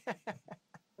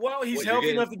 Well, he's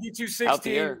healthy enough to get you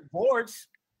 16 boards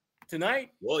tonight.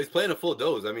 Well, he's playing a full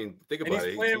dose. I mean, think about it.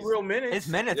 He's playing real minutes. His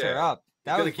minutes are up.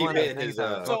 That was one of the things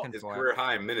I was looking his for. career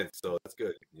high in minutes, so that's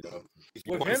good. You know,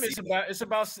 with him,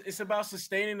 it's about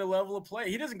sustaining the level of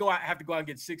play. He doesn't have to go out and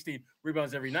get 16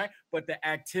 rebounds every night, but the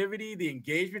activity, the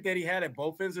engagement that he had at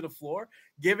both ends of the floor,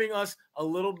 giving us a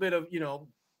little bit of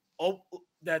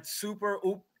that super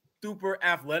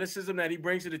athleticism that he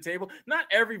brings to the table. Not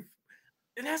every.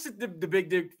 And that's the big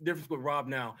difference with Rob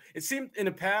now. It seemed in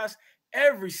the past,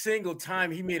 every single time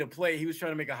he made a play, he was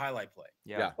trying to make a highlight play.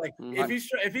 Yeah. Like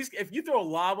if you throw a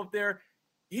lob up there,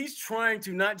 he's trying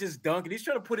to not just dunk it. He's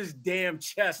trying to put his damn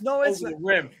chest over the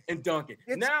rim and dunk it.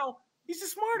 Now he's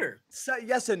just smarter. So,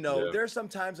 yes and no. Yeah. There are some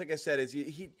times, like I said,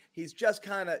 he's just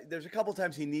kind of. There's a couple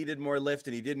times he needed more lift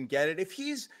and he didn't get it. If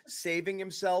he's saving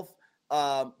himself,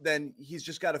 then he's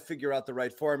just got to figure out the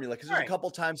right formula. Because there's a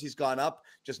couple times he's gone up,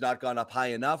 just not gone up high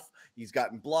enough. He's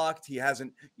gotten blocked. He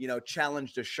hasn't,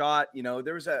 challenged a shot.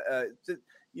 There was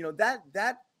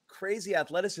that crazy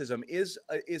athleticism is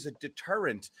a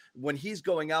deterrent when he's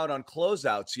going out on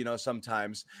closeouts.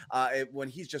 Sometimes when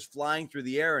he's just flying through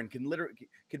the air and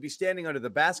could be standing under the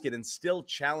basket and still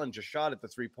challenge a shot at the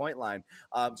 3-point line.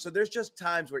 So there's just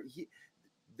times where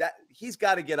he's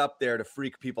got to get up there to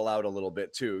freak people out a little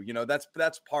bit too.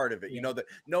 That's part of it. Yeah. That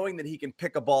knowing that he can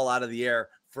pick a ball out of the air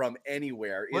from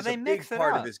anywhere is a big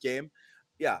part of his game.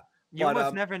 Yeah. You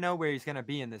almost never know where he's going to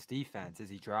be in this defense. Is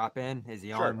he dropping? Is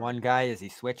he on one guy? Is he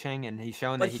switching? And he's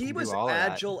showing that he can do all of that. He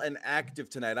was agile and active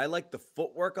tonight. I liked the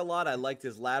footwork a lot. I liked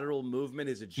his lateral movement,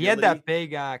 his agility. He had that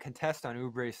big contest on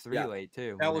Oubre's 3 late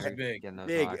too. That was big.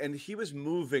 And he was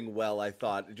moving well, I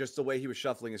thought, just the way he was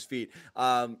shuffling his feet.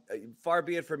 Far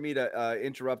be it for me to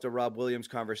interrupt a Rob Williams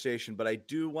conversation, but I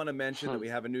do want to mention that we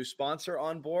have a new sponsor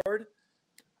on board.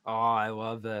 Oh, I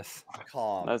love this.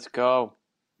 Calm. Let's go.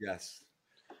 Yes.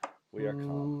 We are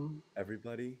calm.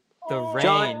 Everybody. The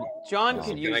rain. John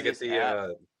could use Can I get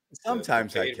the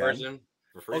sometimes the I can. version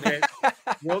for free? Okay.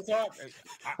 Real talk.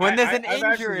 When there's an I've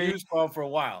injury, used Calm for a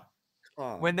while.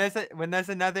 When there's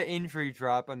another injury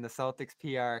drop on the Celtics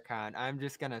PR account, I'm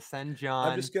just gonna send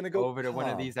John go over to one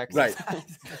of these Right.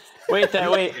 exercises. Wait.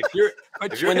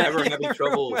 If you're ever having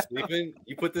trouble sleeping,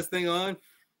 you put this thing on.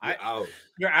 You're out.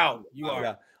 You're out. You are.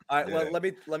 Yeah. All right. Well,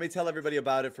 let me tell everybody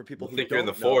about it for people who think don't you're in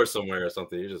the forest somewhere or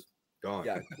something. You're just gone.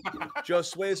 Yeah. Joe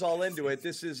sways all into it.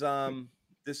 This is like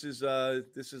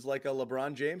a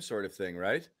LeBron James sort of thing,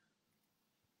 right?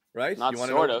 Right? Not you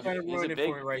want sort to of. He's a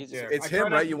big, right there. It's I him, try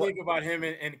not right? to You think about him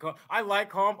and I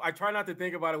like Calm. I try not to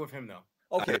think about it with him though.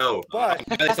 Okay, no, but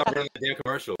stop running the damn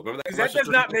commercial. Remember that? That does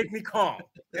not make me calm.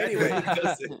 Anyway,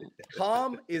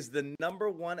 Calm is the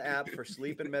 #1 app for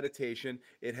sleep and meditation.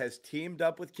 It has teamed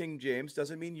up with King James.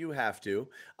 Doesn't mean you have to,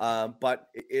 but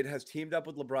it has teamed up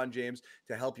with LeBron James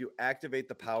to help you activate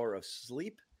the power of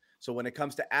sleep. So when it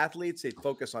comes to athletes, they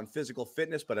focus on physical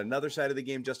fitness, but another side of the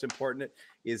game, just important,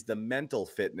 is the mental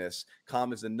fitness.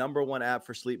 Calm is the #1 app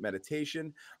for sleep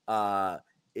meditation.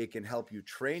 It can help you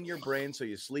train your brain so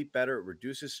you sleep better. It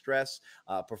reduces stress,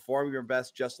 perform your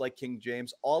best, just like King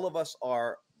James. All of us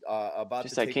are about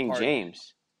just to like take King part.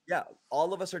 James. Yeah,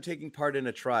 all of us are taking part in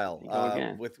a trial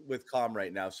with Calm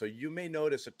right now. So you may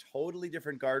notice a totally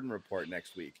different garden report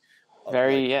next week.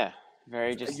 Very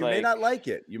just you may not like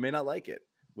it. You may not like it.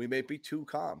 We may be too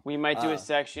calm. We might do a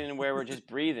section where we're just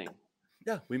breathing.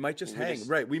 Yeah, we might just hang.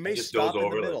 Right. We may stop in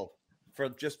the middle for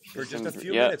just a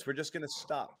few minutes. We're just going to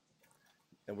stop.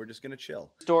 And we're just going to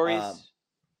chill. Stories.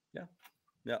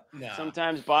 Yeah.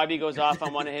 Sometimes Bobby goes off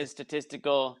on one of his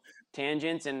statistical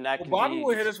tangents, and that can Bobby be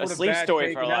will hit us a with sleep bad story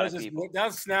take, for a lot of people.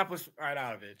 That'll snap us right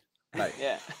out of it. Right.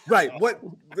 Yeah. Right.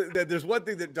 There's one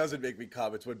thing that doesn't make me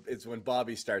calm. It's when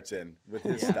Bobby starts in with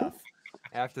his stuff.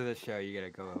 After the show, you got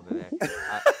to go over there.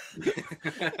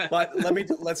 But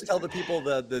let's tell the people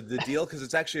the deal, because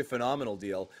it's actually a phenomenal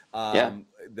deal.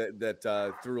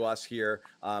 That through us here,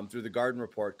 through the Garden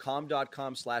Report,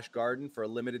 calm.com/garden for a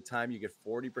limited time, you get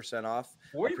 40% off.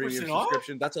 40% off?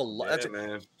 Subscription. That's a lot. Yeah,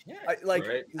 man.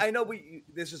 I know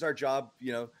this is our job,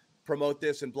 promote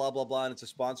this and blah, blah, blah, and it's a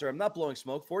sponsor. I'm not blowing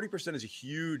smoke. 40% is a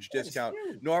huge discount.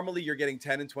 Normally you're getting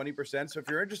 10 and 20%. So if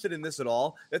you're interested in this at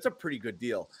all, that's a pretty good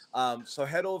deal. So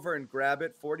head over and grab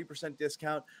it. 40%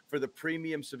 discount for the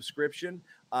premium subscription.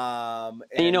 And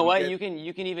you know what? You can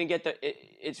even get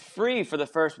it's free for the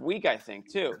first week, I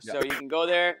think, too. So you can go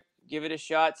there, give it a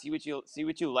shot, see what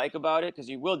you like about it, because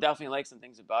you will definitely like some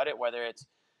things about it, whether it's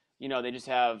they just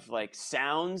have like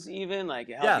sounds even like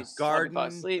it helps you help you fall garden,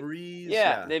 asleep. breeze.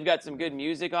 Yeah, they've got some good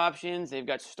music options. They've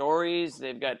got stories.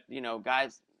 They've got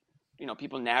guys,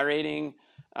 people narrating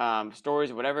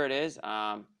stories, whatever it is.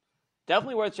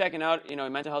 Definitely worth checking out.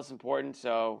 Mental health is important,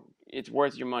 so it's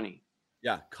worth your money.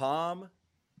 Yeah, calm.com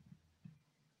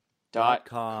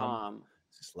 .com.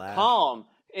 / Calm.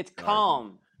 It's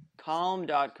garden.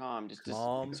 calm.com. Just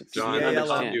Calm. so John, people how much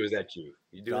understand. you is that you?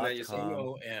 You doing that yourself?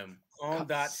 COM.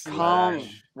 Calm.com. Calm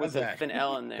with that? an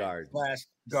L in there. Garden.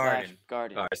 Garden.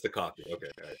 Garden. All right, it's the coffee. Okay.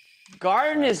 All right.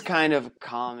 Garden is kind of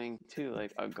calming too,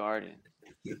 like a garden.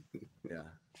 Yeah.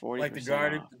 40% Like the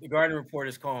garden. off. The garden report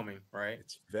is calming, right?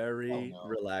 It's very no.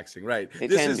 relaxing, right? It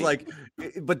This can is be. like,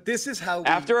 but this is how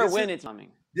After a win, it's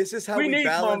calming. This is how we we need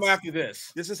balance. calm after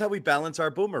this. This is how we balance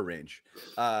our boomer range.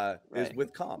 Is Right.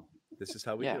 with calm. This is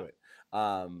how we Yeah. do it.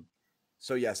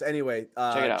 So yes. Anyway,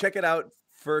 Check it out.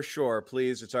 For sure,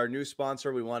 please. It's our new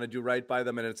sponsor. We want to do right by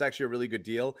them, and it's actually a really good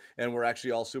deal. And we're actually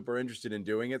all super interested in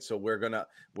doing it. So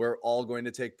we're all going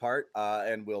to take part,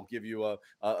 and we'll give you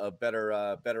a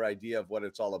better idea of what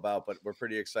it's all about. But we're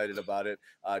pretty excited about it.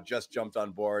 Just jumped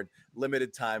on board.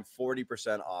 Limited time,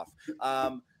 40% off.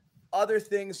 Other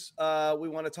things we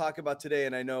want to talk about today,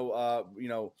 and I know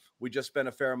we just spent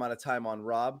a fair amount of time on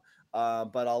Rob.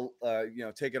 But I'll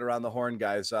take it around the horn,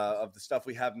 guys, of the stuff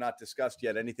we have not discussed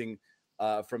yet. Anything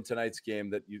from tonight's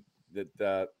game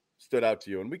that stood out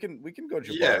to you? And we can go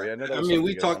Jabari. Yeah, I mean,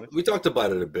 we talked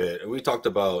about it a bit. We talked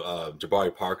about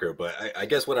Jabari Parker, but I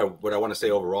guess what I want to say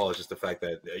overall is just the fact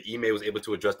that Ime was able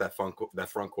to address that front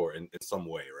court in some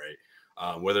way,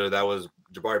 right? Whether that was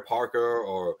Jabari Parker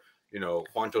or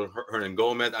Juancho Hernan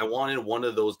Gomez, I wanted one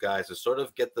of those guys to sort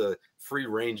of get the free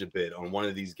range a bit on one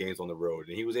of these games on the road.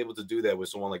 And he was able to do that with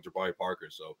someone like Jabari Parker.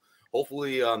 So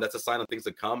hopefully that's a sign of things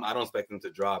to come. I don't expect him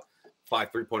to drop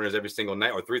 5 3-pointers every single night,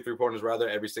 or 3 3-pointers rather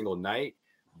every single night.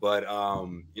 But,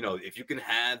 if you can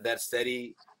have that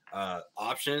steady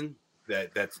option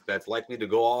that's likely to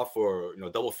go off for,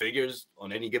 double figures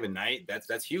on any given night,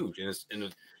 that's huge.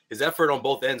 And his effort on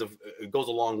both ends it goes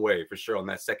a long way for sure on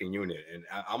that second unit. And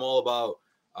I'm all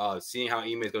about seeing how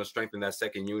Ime is going to strengthen that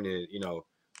second unit,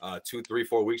 2, 3,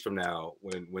 4 weeks from now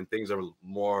when things are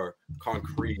more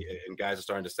concrete and guys are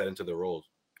starting to set into their roles.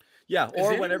 Yeah,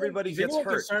 or when everybody gets hurt.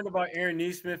 Concerned about Aaron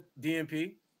Nesmith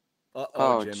DNP?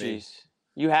 Oh, Jimmy. jeez.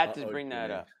 You had to bring that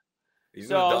Jimmy. up. He's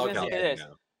So I was in the going to say doghouse this.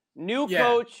 now. New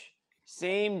coach,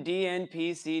 same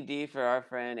DNPCD for our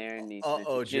friend Aaron Nesmith.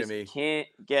 He just Jimmy. can't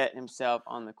get himself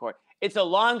on the court. It's a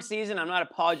long season. I'm not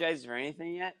apologizing for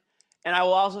anything yet. And I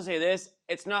will also say this.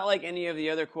 It's not like any of the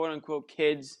other quote-unquote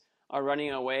kids are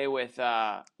running away with,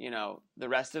 the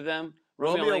rest of them.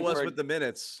 Romeo was with the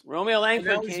minutes. Romeo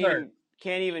Langford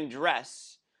can't even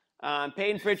dress.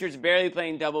 Peyton Pritchard's barely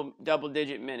playing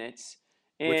double-digit minutes.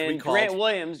 And Grant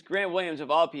Williams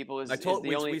of all people is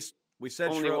the only. We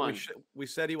said only one. we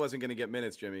said he wasn't going to get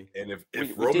minutes, Jimmy. And if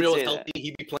we Romeo did is say healthy,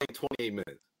 he'd be playing 28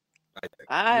 minutes. I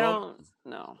think. I don't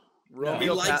know.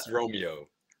 He likes Romeo.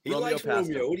 He likes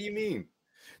Romeo. What do you mean?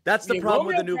 That's the problem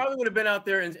with the new. Probably would have been out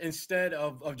there instead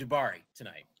of Jabari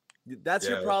tonight. That's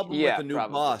your problem with the new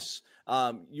probably. boss.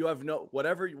 You have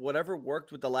whatever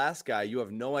worked with the last guy. You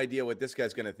have no idea what this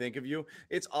guy's going to think of you.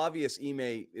 It's obvious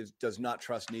Ime does not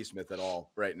trust Nesmith at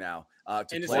all right now. To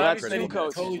and play that's critical two minutes.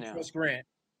 coaches Totally now. trust Grant.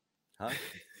 Huh?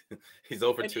 He's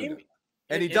over 2.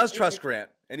 And he does trust Grant.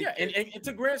 And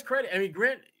to Grant's credit, I mean,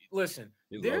 Grant. Listen,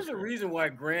 He there's loves a Grant. reason why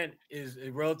Grant is a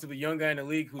relatively young guy in the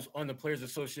league who's on the Players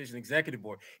Association executive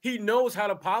board. He knows how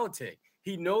to politic.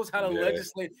 He knows how to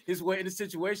legislate his way into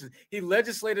situations. He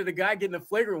legislated a guy getting a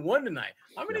flagrant 1 tonight.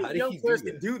 How many young players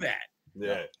can do that?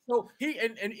 Yeah. So he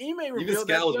and Ime revealed Even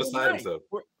Scala's that the beside other himself.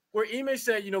 night, where Ime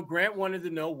said, Grant wanted to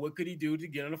know what could he do to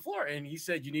get on the floor, and he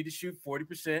said you need to shoot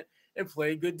 40% and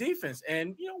play good defense.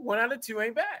 And 1 out of 2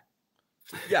 ain't bad.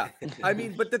 Yeah, I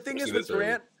mean, but the thing is with Especially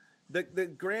this Grant, the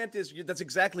Grant that's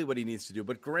exactly what he needs to do.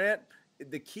 But Grant,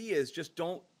 the key is just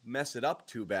don't mess it up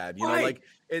too bad.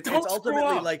 It's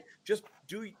ultimately like just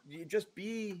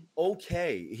be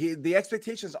okay. The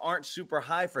expectations aren't super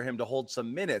high for him to hold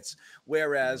some minutes.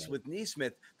 Whereas with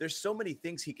Nesmith, there's so many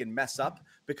things he can mess up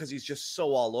because he's just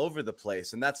so all over the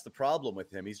place, and that's the problem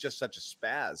with him. He's just such a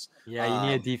spaz. Yeah, you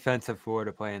need a defensive four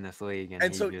to play in this league, and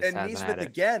Nesmith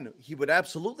again, he would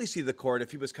absolutely see the court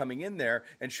if he was coming in there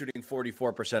and shooting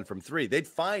 44% from 3. They'd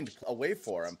find a way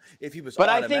for him if he was. But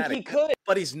I think he could.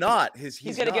 But he's not. He's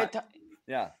going to not. get.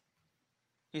 Yeah.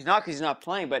 He's not because he's not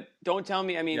playing. But don't tell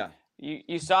me. I mean,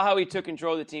 you saw how he took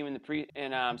control of the team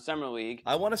in summer league.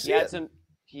 I want to see it.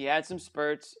 He had some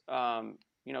spurts.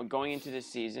 Going into this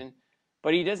season,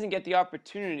 but he doesn't get the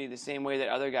opportunity the same way that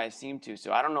other guys seem to.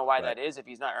 So I don't know why Right. that is, if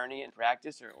he's not earning it in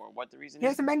practice or what the reason He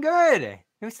is. hasn't been good.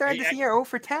 He started this year 0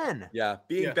 for 10. Yeah,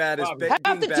 being Yeah, bad is probably. being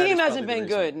Half the bad team is hasn't probably the been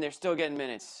reason. good, and they're still getting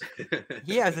minutes.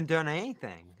 He hasn't done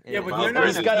anything. Yeah, but Miles they're not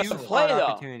Bridges- He's got to useful. play though.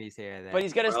 Opportunities here. There. But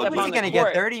he's got to Miles step Bridges- on He's the going to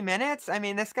court. get 30 minutes. I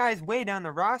mean, this guy's way down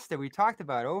the roster. We talked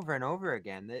about over and over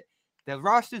again that the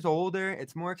roster's older,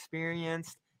 it's more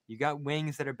experienced. You got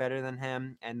wings that are better than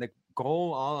him, and the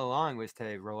goal all along was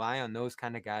to rely on those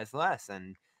kind of guys less.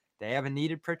 And they haven't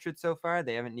needed Pritchard so far.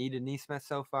 They haven't needed Neesmith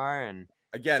so far, and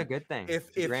it's Again, a good thing.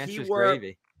 if Grant's he just were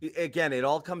gravy. again, it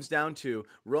all comes down to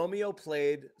Romeo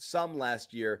played some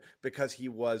last year because he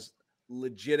was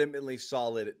legitimately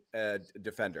solid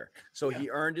defender. So he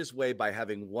earned his way by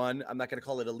having one, I'm not going to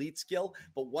call it elite skill,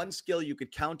 but one skill you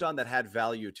could count on that had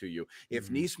value to you. If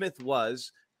Neesmith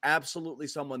was absolutely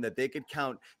someone that they could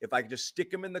count, if I could just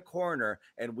stick him in the corner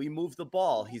and we move the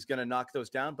ball, he's going to knock those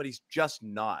down, but he's just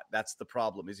not. That's the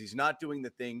problem, is he's not doing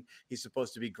the thing he's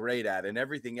supposed to be great at, and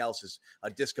everything else is a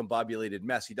discombobulated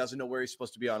mess. He doesn't know where he's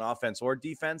supposed to be on offense or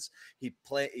defense. He's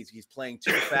playing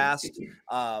too fast,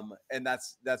 and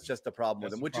that's just the problem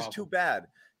with him, which is too bad.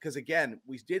 Because again,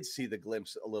 we did see the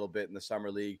glimpse a little bit in the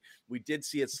summer league. We did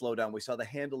see it slow down. We saw the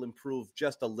handle improve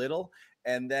just a little.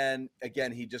 And then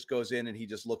again, he just goes in and he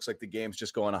just looks like the game's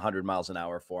just going 100 miles an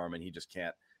hour for him. And he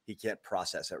can't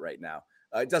process it right now.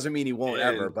 It doesn't mean he won't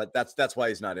ever, but that's why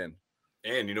he's not in.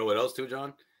 And you know what else too,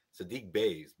 John? Sadiq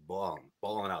Bey's balling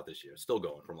out this year. Still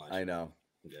going from last year. I know.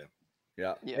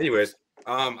 Yeah. Anyways,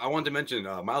 I wanted to mention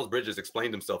Miles Bridges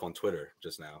explained himself on Twitter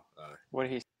just now. What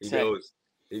did he He say? goes,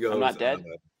 I'm not dead.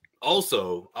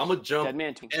 Also, I'm gonna jump Dead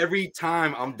man tweet. every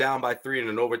time I'm down by 3 in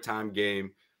an overtime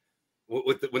game.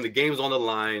 When the game's on the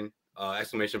line,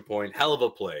 exclamation point, hell of a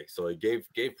play. So he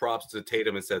gave props to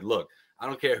Tatum and said, "Look, I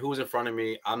don't care who's in front of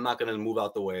me. I'm not gonna move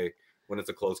out the way when it's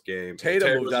a close game."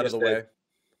 Tatum moved out of the way.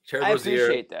 Terry I Rozier,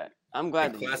 appreciate that. I'm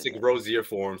glad. in classic Rozier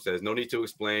form, says, "No need to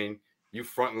explain. You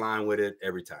front line with it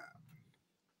every time."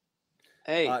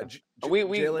 Hey,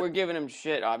 Jalen- we're giving him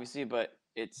shit, obviously, but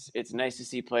it's nice to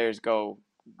see players go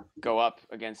up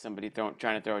against somebody trying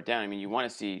to throw it down. I mean, you want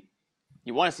to see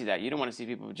that. You don't want to see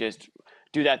people just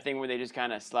do that thing where they just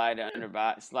kind of slide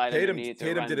underneath.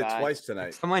 Tatum did it twice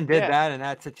tonight. Someone did that in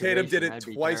that situation. Tatum did it That'd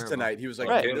be twice terrible. tonight. He was like,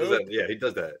 Right. "Nope, He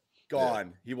does that.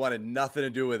 gone." He wanted nothing to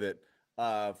do with it,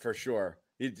 for sure.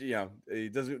 He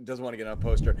doesn't want to get on a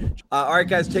poster. All right,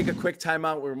 guys, take a quick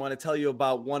timeout. We want to tell you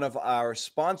about one of our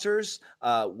sponsors,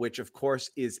 which of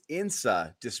course is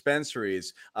INSA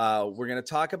Dispensaries. We're going to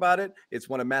talk about it. It's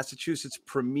one of Massachusetts'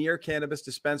 premier cannabis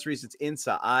dispensaries. It's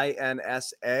INSA,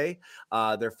 INSA.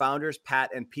 Their founders,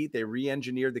 Pat and Pete, they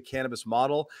re-engineered the cannabis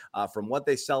model from what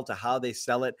they sell to how they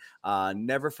sell it.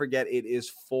 Never forget, it is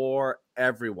for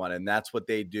everyone, and that's what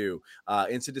they do.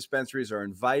 INSA dispensaries are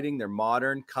inviting, they're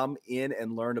modern. Come in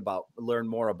and learn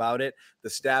more about it. The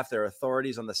staff, they're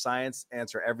authorities on the science,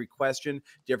 answer every question,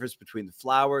 difference between the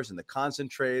flowers and the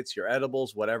concentrates, your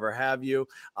edibles, whatever have you.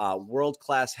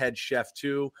 World-class head chef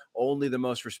too, only the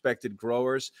most respected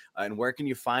growers. And where can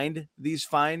you find these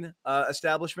fine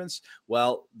establishments?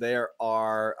 Well, there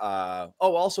are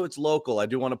also it's local. I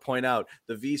do want to point out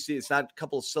the VC, it's not a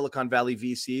couple of Silicon Valley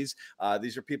VCs.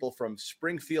 These are people from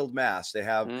Springfield, Mass. They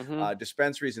have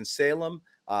dispensaries in Salem,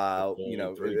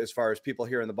 as far as people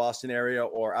here in the Boston area,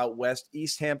 or out west,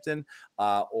 East Hampton,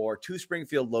 or 2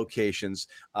 Springfield locations.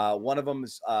 One of them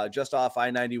is just off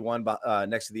I-91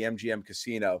 next to the MGM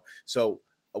Casino. So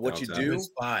what you do? Good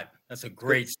spot. That's a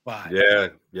great spot. Yeah,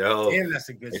 yo. Damn, that's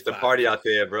a good It's spot. the party out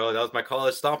there, bro. That was my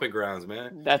college stomping grounds,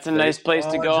 man. That's a nice place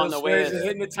to go on the way.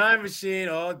 Hitting the time machine.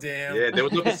 Oh, damn. Yeah, there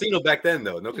was no casino back then,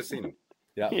 though. No casino.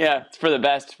 Yeah, it's for the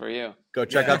best for you. Go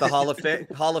check out the Hall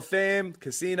of Fame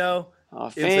Casino.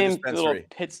 Fame, a little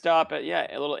pit stop a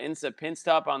little INSA pit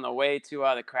stop on the way to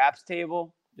the craps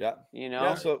table. Yeah,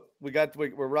 Yeah, so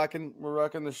we're rocking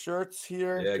the shirts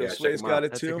here. Yeah, guys, Josue's got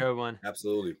it That's too. a good one.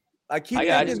 Absolutely. I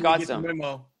just got some.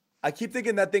 I keep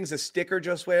thinking that thing's a sticker,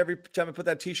 Josue. Every time I put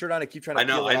that T-shirt on, I keep trying to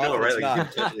peel it off, right?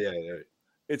 It's not. Yeah.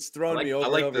 It's thrown me over. I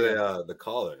like and over the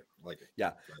collar. I like it.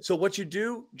 Yeah. So what you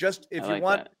do, just if you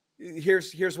want,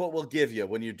 here's what we'll give you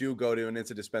when you do go to an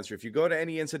INSA dispensary. If you go to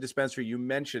any INSA dispensary, you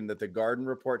mention that the Garden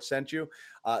Report sent you,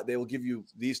 they will give you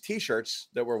these T-shirts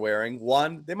that we're wearing.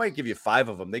 They might give you 5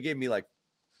 of them. They gave me like,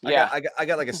 I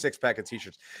got like a 6-pack of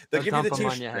T-shirts. They'll give you the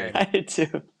T-shirt. I did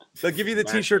too. They'll give you the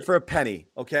T-shirt for a penny,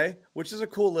 okay? Which is a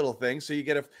cool little thing. So you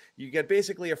get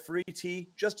basically a free tee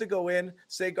just to go in,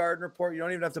 say Garden Report. You don't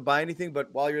even have to buy anything, but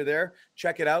while you're there,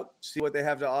 check it out, see what they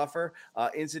have to offer.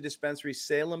 INSA Dispensary,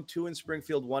 Salem, 2 in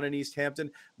Springfield, 1 in East Hampton.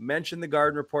 Mention the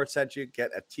Garden Report sent you,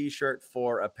 get a T-shirt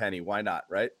for a penny. Why not,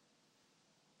 right?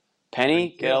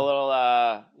 Penny, get a Yeah.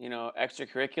 little,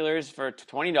 extracurriculars for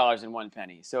 $20 and 1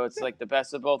 penny. So it's like the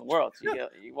best of both worlds.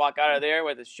 You walk out of there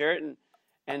with a shirt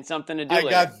and something to do. I later.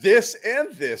 got this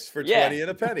and this for 20 and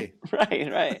a penny.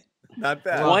 Right. Not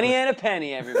bad. 20 and a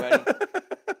penny, everybody.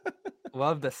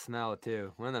 Love the smell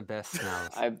too. One of the best smells.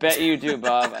 I bet you do,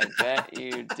 Bob. I bet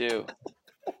you do.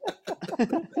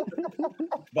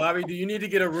 Bobby, do you need to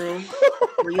get a room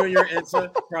for you and your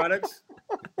Insa products?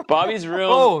 Bobby's room.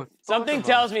 Oh, Something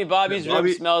tells me Bobby's room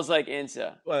Bobby- smells like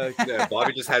Insa. Well, Yeah,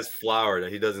 Bobby just has flour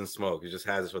that he doesn't smoke. He just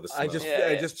has it for the smell.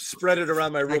 I just spread it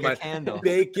around my room. Like a I- candle.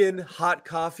 Bacon, hot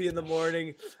coffee in the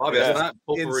morning. Bobby, Yeah. that's not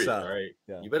potpourri, Inside. all right?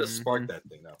 Yeah. You better spark that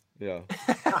thing now. Yeah.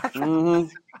 Mhm.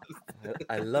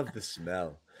 I love the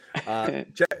smell.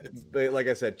 Like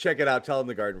I said, check it out. Tell them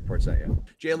the Garden Report sent you.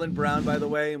 Jaylen Brown, by the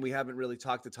way, and we haven't really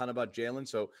talked a ton about Jaylen,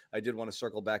 so I did want to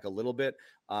circle back a little bit.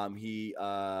 He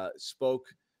spoke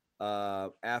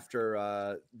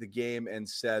after the game and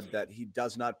said that he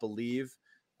does not believe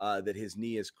that his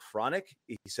knee is chronic.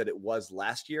 He said it was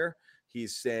last year.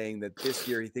 He's saying that this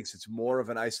year he thinks it's more of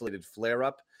an isolated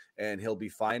flare-up and he'll be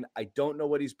fine. I don't know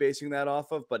what he's basing that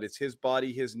off of, but it's his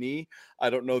body, his knee. I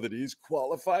don't know that he's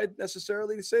qualified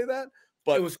necessarily to say that,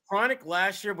 but It was chronic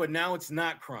last year, but now it's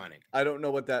not chronic. I don't know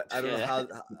what that. I don't know Yeah. how.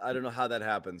 I don't know how that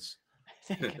happens.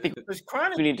 I think Because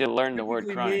chronic we need to learn the word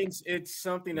typically chronic. means it's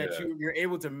something that Yeah. you're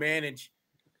able to manage,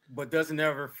 but doesn't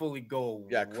ever fully go.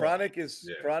 Yeah, away. chronic is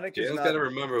Yeah. chronic is Jalen's not. got to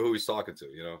remember who he's talking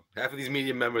to. Half of these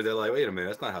media members, they're like, "Wait a minute,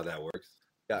 that's not how that works.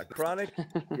 Yeah, chronic.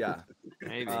 Yeah.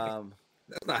 Maybe.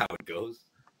 That's not how it goes."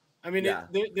 I mean, Yeah.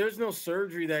 there's no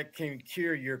surgery that can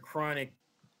cure your chronic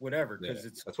whatever Yeah. because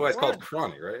it's That's why it's called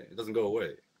chronic, right? It doesn't go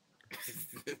away.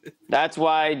 That's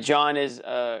why John is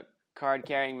a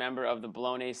card-carrying member of the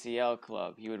blown ACL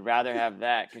club. He would rather have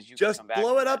that because you can Just come back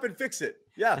blow from it up that. and fix it.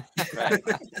 Yeah. Right.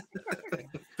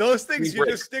 Those things Free you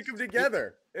breaks. just stick them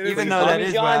together. And it's Even like- though that Tommy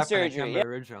is John what happened to surgery, Kemba yeah.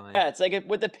 originally. Yeah, it's like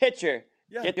with the pitcher.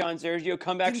 Yeah. Get John Sergio,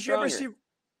 come back Didn't you ever stronger.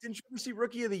 see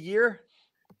Rookie of the Year?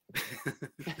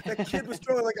 That kid was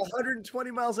throwing like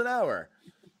 120 miles an hour.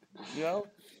 You know.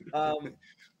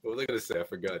 What was I gonna say? I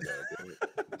forgot now.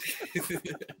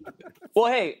 Well,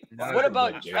 hey, No, what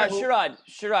about yeah. Sherrod?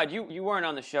 Sherrod, you weren't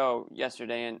on the show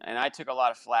yesterday, and I took a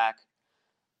lot of flack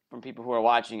from people who are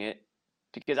watching it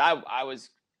because I was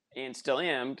and still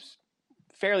am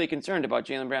fairly concerned about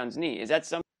Jaylen Brown's knee. Is that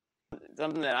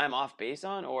something that I'm off base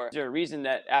on, or is there a reason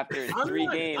that after three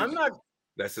games? I'm not.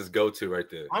 That's his go-to right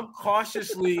there. I'm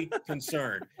cautiously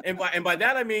concerned, and by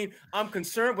that I mean I'm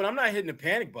concerned, but I'm not hitting the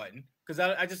panic button because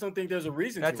I just don't think there's a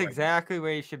reason. That's to right exactly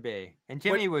where you should be. And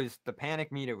Jimmy the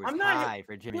panic meter was I'm not- high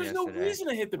for Jimmy There's no yesterday. reason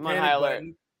to hit the I'm on high panic alert.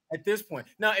 button at this point.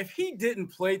 Now, if he didn't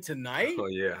play tonight, Oh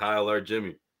yeah, high alert,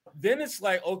 Jimmy. then it's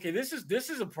like, okay, this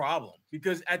is a problem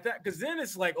because then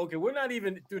it's like, okay, we're not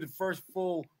even through the first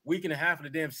full week and a half of the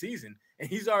damn season, and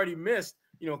he's already missed,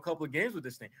 a couple of games with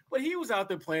this thing. But he was out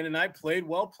there playing tonight, played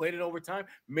well, played it overtime,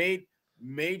 made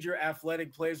major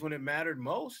athletic plays when it mattered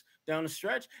most down the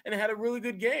stretch, and had a really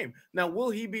good game. Now,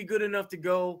 will he be good enough to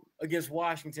go against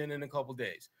Washington in a couple of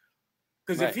days?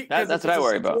 Because Right. That's what I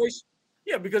worry about.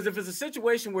 Yeah, because if it's a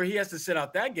situation where he has to sit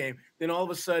out that game, then all of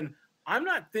a sudden I'm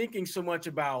not thinking so much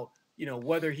about,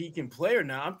 whether he can play or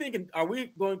not. I'm thinking, are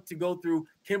we going to go through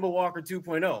Kemba Walker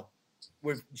 2.0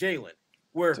 with Jaylen?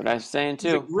 Where That's what I was saying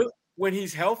too. when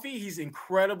he's healthy, he's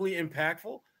incredibly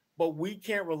impactful, but we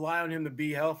can't rely on him to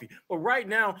be healthy. But right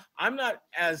now, I'm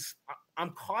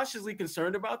cautiously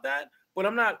concerned about that, but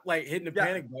I'm not like hitting the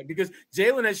panic button because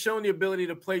Jaylen has shown the ability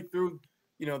to play through,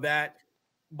 that.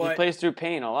 He But plays through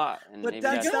pain a lot, and But maybe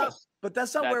that's that's not. But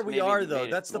that's not where we maybe are, though.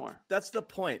 made it more. That's the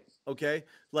point. Okay,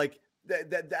 like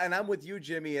and I'm with you,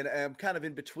 Jimmy, and I'm kind of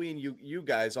in between you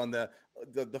guys on the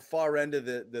far end of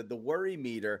the worry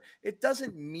meter. It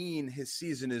doesn't mean his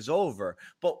season is over,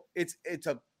 but it's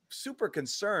a super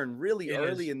concern really It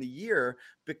early is. in the year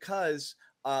because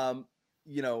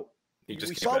He just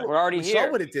we came saw back. We're already we here.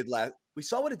 saw what it did last. We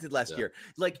saw what it did last Yeah. year.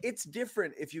 Like, it's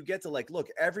different if you get to look,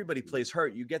 everybody plays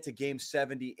hurt. You get to game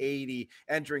 70, 80,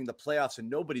 entering the playoffs, and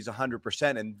nobody's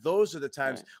 100%. And those are the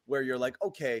times Right. where you're like,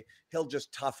 okay, he'll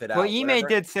just tough it out. Well, Ime whatever.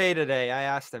 did say today, I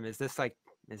asked him, is this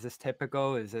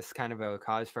typical? Is this kind of a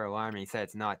cause for alarm? And he said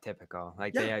it's not typical.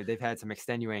 Like Yeah. they've had some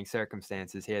extenuating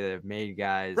circumstances here that have made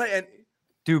guys Right. And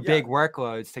do yeah. big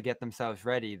workloads to get themselves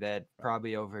ready that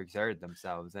probably overexerted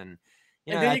themselves. And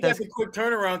and then you got the quick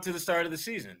turnaround to the start of the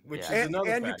season, which Yeah. is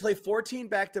another and you factor. play 14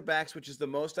 back-to-backs, which is the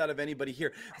most out of anybody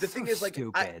here. The thing is, like,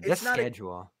 stupid. it's This not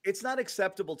schedule. it's not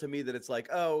acceptable to me that it's like,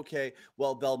 oh, okay,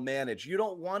 well, they'll manage. You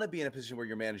don't want to be in a position where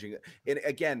you're managing it. And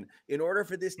again, in order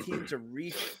for this team to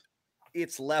reach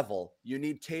its level, you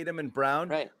need Tatum and Brown.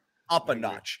 Right. up a I agree.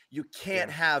 notch. You can't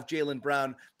have Jaylen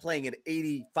Brown playing at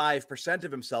 85%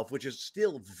 of himself, which is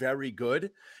still very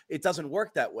good. It doesn't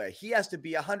work that way. He has to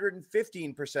be 115%,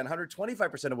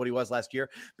 125% of what he was last year,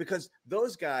 because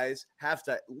those guys have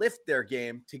to lift their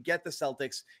game to get the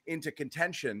Celtics into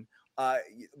contention,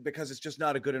 because it's just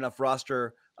not a good enough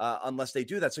roster unless they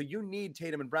do that. So you need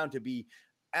Tatum and Brown to be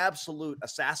absolute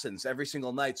assassins every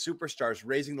single night, superstars,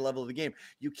 raising the level of the game.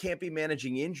 You can't be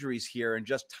managing injuries here and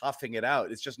just toughing it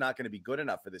out. It's just not going to be good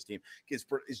enough for this team. Is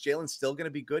Jaylen still going to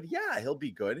be good? Yeah, he'll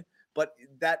be good, but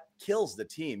that kills the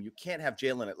team. You can't have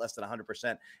Jaylen at less than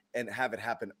 100% and have it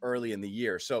happen early in the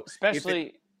year. So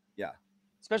especially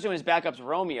when his backup's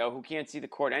Romeo, who can't see the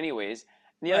court anyways.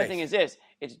 And the other thing is this: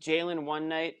 it's Jaylen one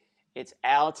night, it's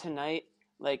Al tonight.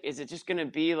 Like, is it just going to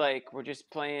be like we're just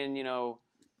playing,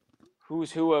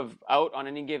 who's who of out on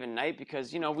any given night?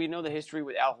 Because we know the history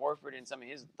with Al Horford and some of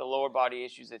the lower body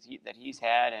issues that he's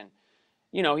had, and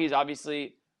he's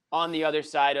obviously on the other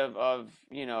side of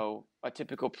a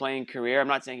typical playing career. I'm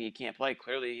not saying he can't play.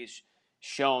 Clearly, he's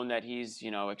shown that he's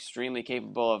extremely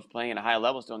capable of playing at a high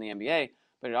level still in the NBA.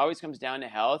 But it always comes down to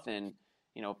health and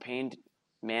pain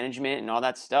management and all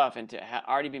that stuff. And to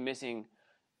already be missing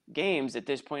games at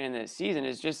this point in the season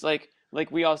is just like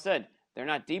we all said. They're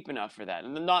not deep enough for that.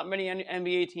 And not many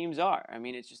NBA teams are. I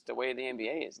mean, it's just the way the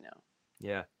NBA is now.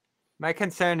 Yeah. My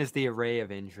concern is the array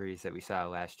of injuries that we saw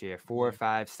last year. 4,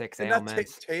 5, 6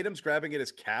 ailments. Tatum's grabbing at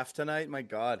his calf tonight. My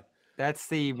God. That's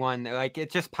the one,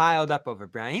 it just piled up over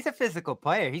Brown. He's a physical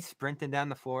player. He's sprinting down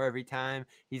the floor every time.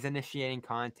 He's initiating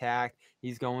contact.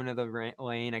 He's going to the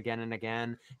lane again and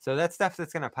again. So that stuff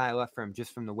that's going to pile up for him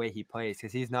just from the way he plays,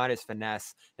 because he's not as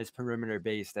finesse, as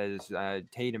perimeter-based as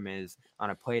Tatum is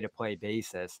on a play-to-play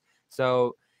basis.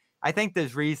 So I think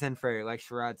there's reason for, like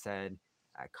Sherrod said,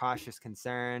 cautious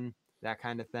concern, that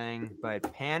kind of thing.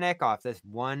 But panic off this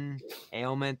one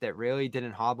ailment that really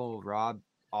didn't hobble Rob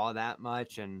all that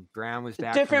much, and Brown was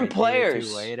back different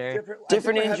players later.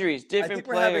 Different injuries, different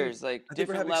players, like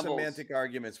different levels. Semantic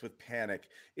arguments with panic.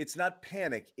 It's not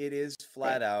panic. It is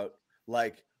flat out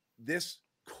like this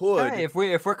could. Yeah, if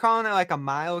we're calling it like a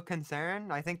mild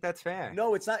concern, I think that's fair.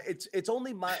 No, it's not. It's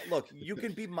only mild. Look, you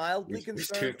can be mildly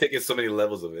concerned. You're taking so many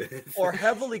levels of it. Or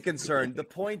heavily concerned. The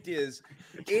point is,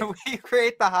 can we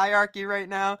create the hierarchy right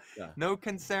now? Yeah. No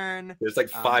concern. There's like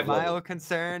 5 mild levels.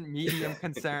 Concern, medium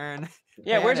concern.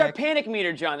 Yeah, where's our panic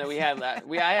meter, John, that we had last?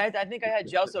 I think I had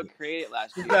Gelso create it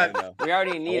last year. We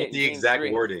already need it. The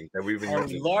exact wording that we've been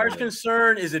using. Large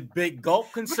concern? Is it big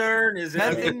gulp concern? Is it?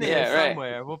 That's in there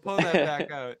somewhere. We'll pull that back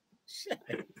out.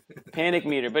 Panic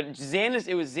meter, but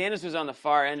Xanis was on the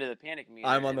far end of the panic meter.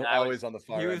 I'm always on the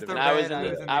far end.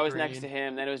 I was next to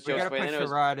him. Then it was Joe Sway. Then it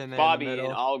was Bobby in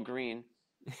all green.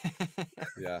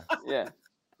 Yeah.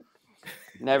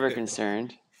 Never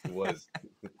concerned. It was.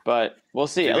 But we'll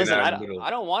see. Maybe Listen, not I in the middle.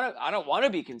 don't want to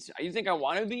be concerned. You think I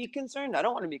want to be concerned? I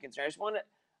don't want to be concerned. I just want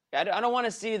to. I don't want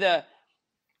to see the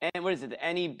what is it? The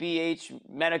NEBH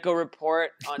medical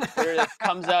report on Twitter that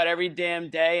comes out every damn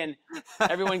day, and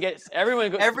every day it's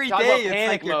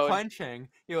like you're mode. Clenching.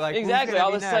 You're like, exactly. All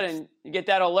of a sudden, you get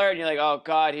that alert, and you're like, "Oh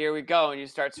God, here we go!" And you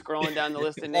start scrolling down the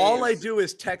list of names. All I do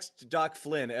is text Doc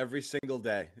Flynn every single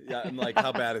day. Yeah, I'm like,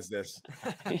 "How bad is this?"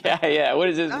 Yeah. What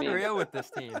does this mean? Unreal with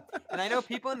this team. And I know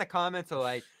people in the comments will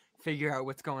like figure out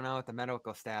what's going on with the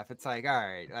medical staff. It's like, all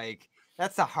right, like.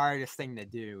 That's the hardest thing to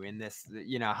do in this,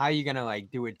 how are you going to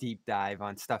like do a deep dive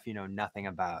on stuff you know nothing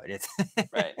about? It's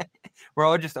right. We're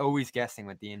all just always guessing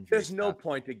with the injury. There's no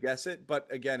point to guess it, but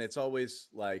again, it's always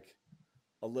like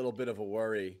a little bit of a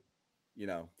worry,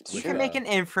 You can make an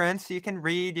inference, you can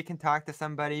read, you can talk to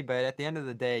somebody, but at the end of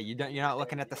the day, you're not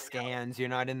looking at the scans, you're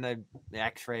not in the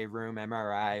X-ray room,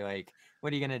 MRI, like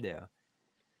what are you going to do?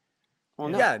 Well,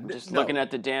 no, just looking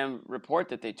at the damn report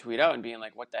that they tweet out and being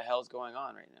like, what the hell's going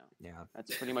on right now? Yeah.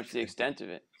 That's pretty much the extent of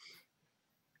it.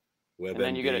 Well, and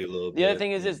then you get the other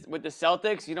thing is this with the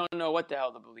Celtics, you don't know what the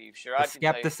hell to believe. Sure, the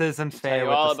skepticism's fair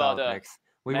with the Celtics.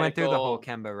 We went through the whole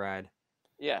Kemba ride.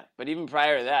 Yeah, but even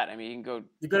prior to that, I mean, you can go.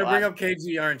 You're going to bring up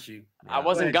KG, aren't you? I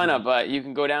wasn't gonna, but you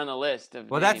can go down the list of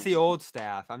names. That's the old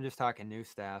staff. I'm just talking new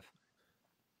staff.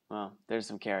 Well, there's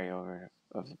some carryover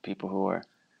of the people who are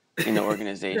in the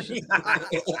organization.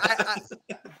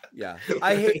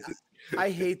 I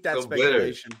hate that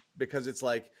speculation because it's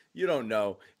like you don't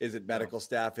know. Is it medical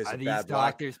staff? Is it bad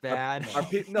doctors bad?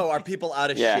 Are people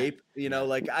out of shape?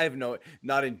 Like I have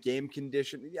not in game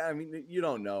condition. Yeah, I mean you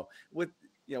don't know. With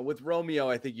Romeo,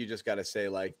 I think you just got to say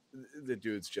like the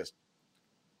dude's just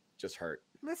hurt.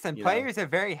 Listen, players are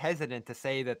very hesitant to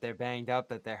say that they're banged up,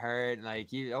 that they're hurt. Like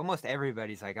almost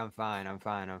everybody's like, I'm fine.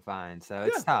 So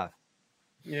it's tough.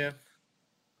 Yeah.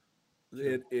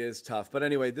 It is tough. But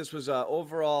anyway, this was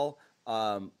overall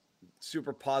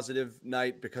super positive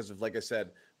night because of, like I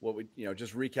said, what we,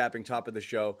 just recapping top of the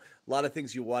show, a lot of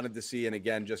things you wanted to see. And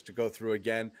again, just to go through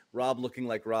again, Rob looking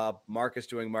like Rob, Marcus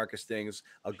doing Marcus things,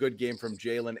 a good game from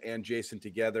Jalen and Jason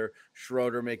together,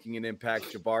 Schroeder making an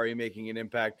impact, Jabari making an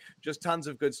impact, just tons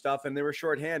of good stuff. And they were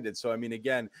shorthanded. So, I mean,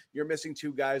 again, you're missing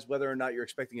two guys, whether or not you're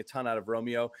expecting a ton out of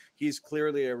Romeo. He's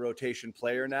clearly a rotation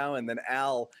player now. And then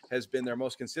Al has been their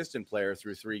most consistent player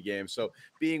through 3 games. So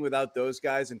being without those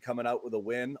guys and coming out with a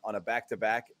win on a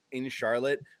back-to-back in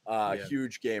Charlotte,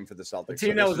 huge game for the Celtics. A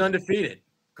team that was undefeated.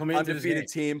 Undefeated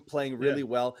team playing really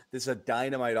well. This is a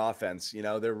dynamite offense.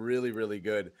 They're really, really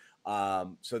good.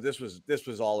 So this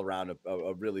was all around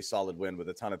a really solid win with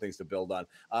a ton of things to build on.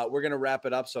 We're gonna wrap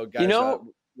it up. So guys,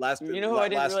 last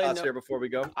thoughts here before we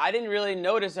go. I didn't really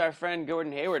notice our friend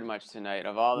Gordon Hayward much tonight.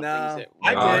 Of all the things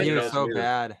that I did. He was so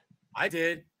bad. I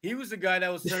did. He was the guy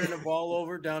that was turning the ball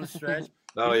over down the stretch.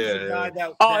 Oh yeah.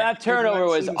 That turnover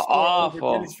was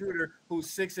awful. Dennis Schroeder, who's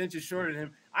 6 inches shorter than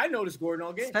him. I noticed Gordon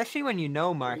all game. Especially when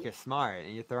Marcus Smart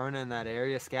and you're throwing in that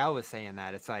area. Scal was saying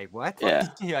that. It's like, what? Yeah.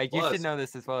 Like, you should know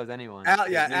this as well as anyone.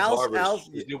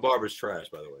 His new barber's trash,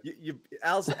 by the way.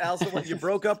 Al's the one you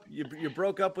broke up. You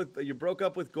broke up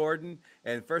with Gordon,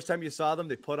 and first time you saw them,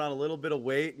 they put on a little bit of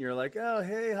weight, and you're like, oh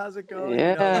hey, how's it going?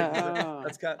 Yeah.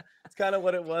 That's kind of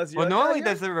what it was. Well, normally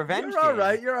there's a revenge. You're all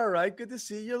right. You're all right. Good to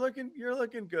see you. You're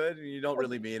looking good, and you don't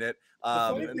really mean it. The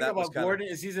funny thing about Gordon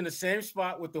is he's in the same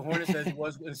spot with the Hornets as he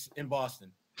was in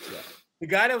Boston. Yeah. The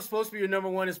guy that was supposed to be your number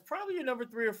 1 is probably your number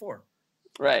 3 or 4.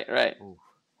 Right. Ooh,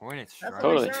 Hornets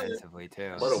totally defensively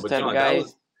too.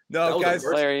 Guys,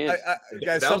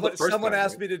 someone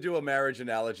asked me to do a marriage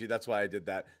analogy. That's why I did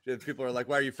that. People are like,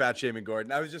 "Why are you fat shaming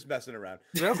Gordon?" I was just messing around.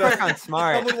 Real quick on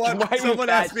Smart. Someone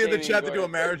asked me in the chat to do a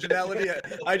marriage analogy.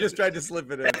 I just tried to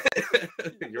slip it in.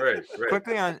 You're right.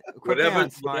 Quickly on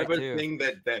Smart whatever too. thing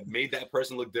that made that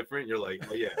person look different, you're like,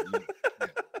 oh yeah.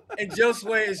 And Joe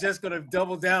Sway is just going to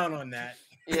double down on that.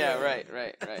 Yeah, right.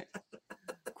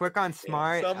 Quick on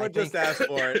Smart. Someone just asked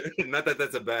for it. Not that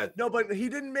that's a bad. No, but he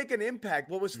didn't make an impact.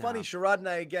 What was funny, Sherrod and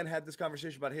I again had this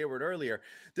conversation about Hayward earlier.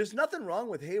 There's nothing wrong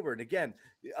with Hayward. Again,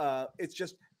 it's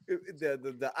just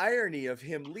the irony of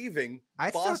him leaving. I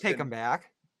Boston, still take him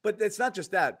back. But it's not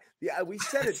just that. We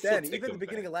said it then, even at the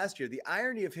beginning of last year. The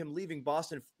irony of him leaving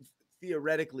Boston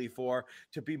theoretically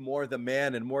to be more the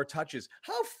man and more touches.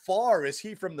 How far is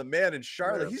he from the man in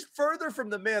Charlotte? He's further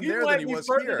from the man there than he was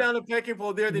further here. Down the pecking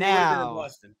pole there than he would have been in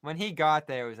Boston. When he got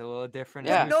there, it was a little different.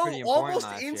 Yeah. No, almost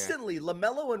instantly.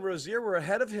 LaMelo and Rozier were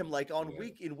ahead of him like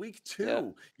in week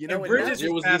 2. Yeah. And Bridges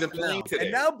was even playing today.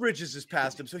 And now Bridges is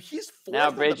past him, so he's fourth now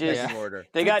in Bridges, the pecking order.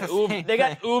 They got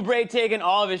Oubre taking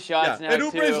all of his shots now and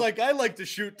too. Oubre's like, I like to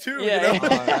shoot too. Yeah.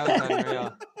 That was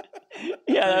unreal.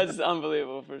 Yeah, that's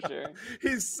unbelievable for sure.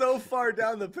 He's so far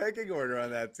down the pecking order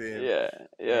on that team.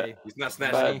 Yeah. He's not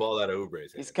snatching the ball out of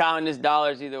Oubre's. He's counting his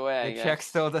dollars either way. The check's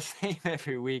still the same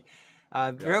every week.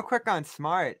 Real quick on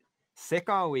Smart, sick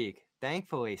all week.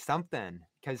 Thankfully, something,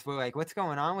 because we're like, what's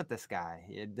going on with this guy?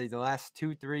 The last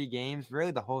 2-3 games,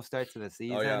 really the whole starts of the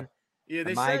season. Yeah,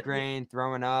 the migraine,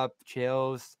 throwing up,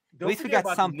 chills. At least we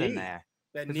got something there.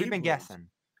 Because we've been guessing.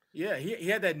 Yeah, he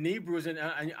had that knee bruise, and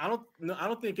I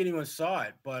don't think anyone saw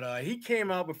it, but he came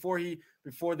out before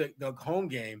the home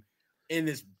game in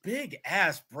this big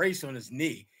ass brace on his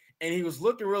knee, and he was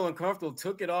looking real uncomfortable.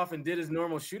 Took it off and did his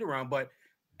normal shoot around, but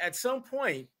at some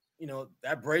point,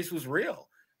 that brace was real,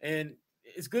 and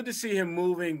it's good to see him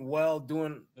moving well,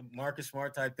 doing the Marcus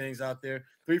Smart type things out there.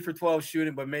 3 for 12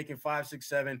 shooting, but making 5, 6,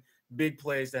 7 big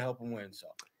plays to help him win. So.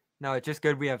 No, it's just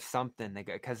good we have something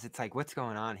because it's like, what's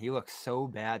going on? He looks so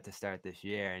bad to start this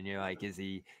year, and you're like, is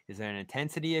there an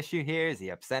intensity issue here? Is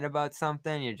he upset about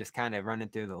something? You're just kind of running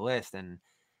through the list, and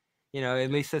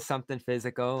at least there's something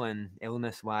physical and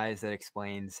illness wise that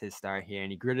explains his start here.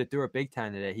 And he gritted through it big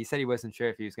time today. He said he wasn't sure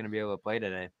if he was going to be able to play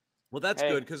today. Well, that's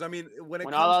good because I mean,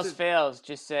 when all else fails,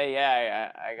 just say,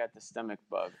 I got the stomach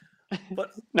bug. But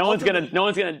no one's gonna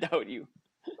doubt you.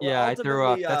 Yeah, I threw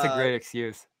up. That's a great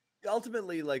excuse.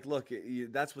 Ultimately, like, look,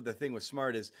 that's what the thing with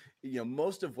Smart is.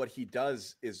 Most of what he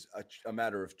does is a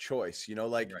matter of choice.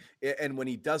 And when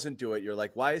he doesn't do it, you're like,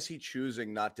 why is he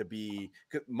choosing not to be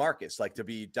Marcus, like to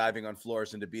be diving on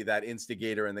floors and to be that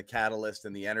instigator and the catalyst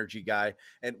and the energy guy?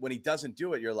 And when he doesn't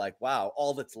do it, you're like, wow,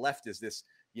 all that's left is this,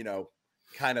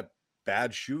 kind of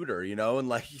bad shooter, and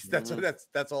like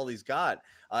that's all he's got.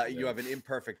 You have an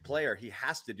imperfect player. He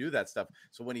has to do that stuff.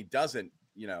 So when he doesn't,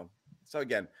 so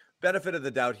again. benefit of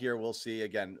the doubt here. We'll see.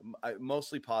 Again,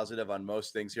 mostly positive on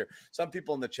most things here. Some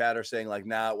people in the chat are saying like,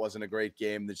 nah, it wasn't a great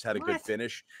game. They just had a good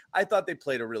finish. I thought they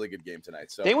played a really good game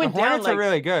tonight. So They went The down Hornets like are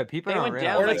really good. People they don't went realize.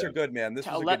 down, Hornets like, are good, man. This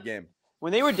was a good game.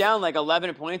 when they were down like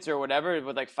 11 points or whatever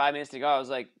with like 5 minutes to go, I was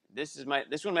like, this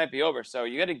one might be over. So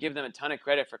you got to give them a ton of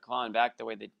credit for clawing back the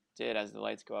way they did as the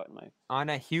lights go out in my. On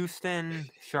a Houston,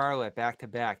 Charlotte back to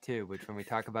back too, which when we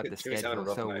talk about the Jimmy's having a schedule,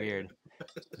 rough so night. weird.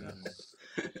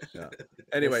 Yeah.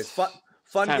 Anyways, fun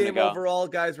Time to game go. overall,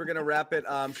 guys. We're gonna wrap it.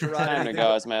 Sherrod, Time to anything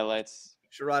go as my lights.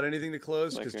 Sherrod, anything to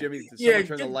close? Because Liquor. Jimmy, Yeah, someone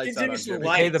turn the lights give out me on some Jimmy.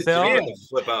 light. Pay the bill? Jimmy had to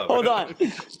flip out. Hold on.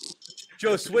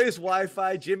 Joe Sway's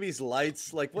Wi-Fi, Jimmy's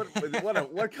lights. Like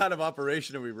what kind of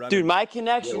operation are we running? Dude, my Yeah,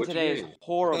 connection what you today is mean?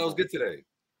 horrible. That was good today.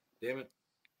 Damn it.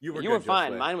 you You good, were Joe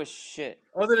fine. Sway. Mine was shit.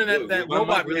 Other than Dude, that was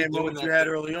robot Mike really man doing moment that you had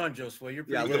thing? early on, Josue, you're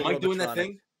Yeah, pretty Was little good. Mike doing that robotronic.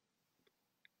 thing?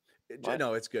 What?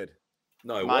 No, it's good.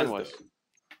 No, it Mine was. was. Though.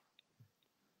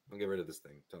 I'll get rid of this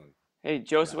thing. Tell him. Hey,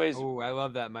 Josue's. Oh, I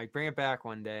love that, Mike. Bring it back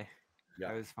one day. Yeah.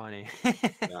 That was funny.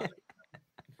 Nah.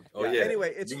 Oh yeah.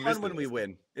 Anyway, it's You fun missed when it. we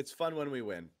win. It's fun when we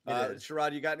win. It is.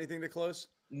 Sherrod, you got anything to close?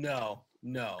 No.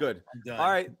 Good. I'm done. All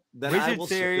right. Then I Wizard will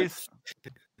series.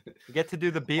 You get to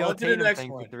do the Beal On to the Tatum next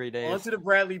thing one. for 3 On days. to the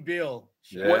Bradley Beal.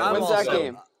 Yeah, When's all that set.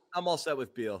 game? I'm all set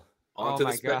with Beal. On Oh to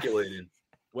my the God. speculating.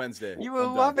 Wednesday. You were I'm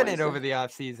done. loving it Wednesday. over the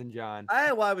offseason, John.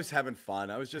 I was having fun.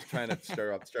 I was just trying to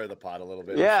stir the pot a little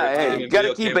bit. Yeah, hey, Tatum you and gotta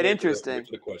Beal, keep can't it wait for the- interesting. wait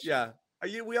for the question. Yeah.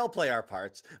 We all play our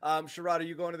parts. Sherrod, are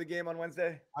you going to the game on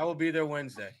Wednesday? I will be there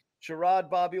Wednesday. Sherrod,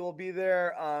 Bobby will be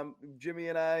there. Jimmy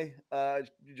and I,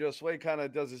 Josue kind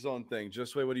of does his own thing.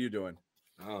 Josue, what are you doing?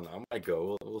 I don't know. I might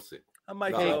go. We'll see. I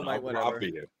might No, go, I'll- might I'll whatever.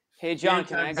 be there. Hey, John,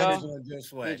 can I go?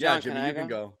 Yeah, John, Jimmy, can I you can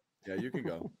go? go. Yeah, you can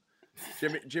go.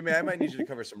 Jimmy, I might need you to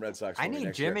cover some Red Sox. I for me need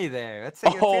next year. Jimmy there. Let's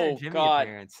get Oh, a Jimmy God.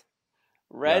 appearance.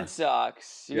 Red Yeah.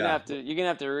 Sox. You're gonna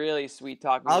have to really sweet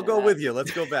talk me. I'll into go that. with you.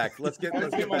 Let's go back. Let's get my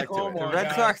back to call it. The on, Red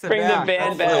guys. Sox are Bring the back.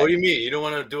 band Oh, back. what do you mean? You don't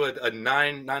want to do a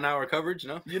 9-hour coverage?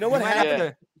 No. You know what You might happened?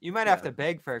 have to. You might have to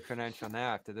beg for a credential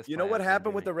now after this. You know what playoff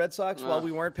happened with the Jimmy. Red Sox while Ugh.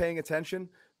 we weren't paying attention?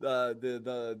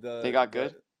 The They got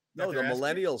good? No, Got the their ass kicked?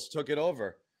 millennials took it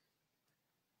over.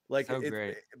 Like So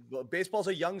great. Baseball's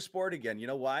a young sport again. You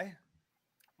know why?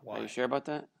 Are you sure about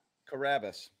that?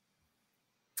 Carabas.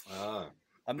 Ah.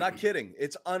 I'm not kidding.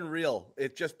 It's unreal.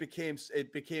 It became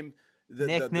the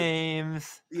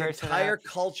Nicknames. the entire personality.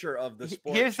 culture of the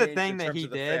sport. Here's the changed thing in that terms he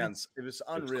of the did. fans. It was It's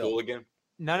unreal. cool again.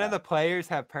 None Yeah. of the players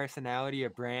have personality or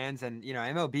brands, and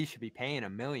MLB should be paying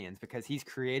him millions because he's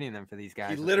creating them for these guys.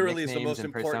 He with the literally is the nicknames most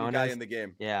and important guy personas. in the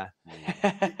game. Yeah,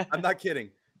 I'm not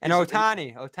kidding. and He's-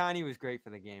 Otani was great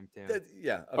for the game too.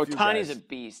 Yeah. a few Otani's guys. a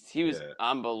beast. He was Yeah.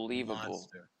 unbelievable.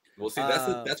 Monster. Well, see,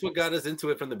 Uh, that's what got us into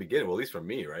it from the beginning. Well, at least for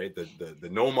me, right? The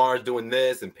Nomars doing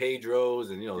this and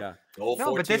Pedro's and Yeah. the whole No,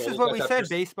 14, but this all is those what guys we have said. pers-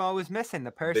 Baseball was missing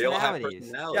the They all have personalities.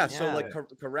 personalities. Yeah, so Yeah. like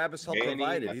Carabas helped Manny,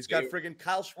 provide it. my He's got favorite. friggin'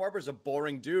 Kyle Schwarber's a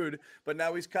boring dude, but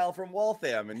now he's Kyle from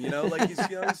Waltham, and he's he's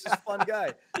just a fun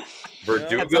guy.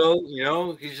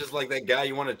 Verdugo, he's just like that guy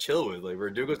you want to chill with. Like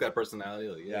Verdugo's got personality.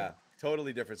 Like, Yeah,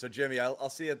 totally different. So Jimmy, I'll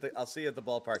see you at the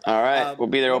ballpark. All right, we'll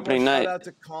be there one more opening night. Shout out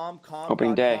to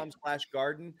Opening day.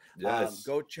 com.com/garden. Yes.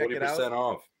 Go check it 40% out.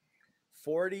 off.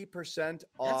 40%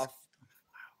 off.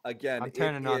 Again, I'm it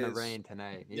turning on the is rain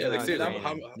tonight. Yeah, Even like, though it's seriously,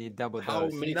 raining, how- need double how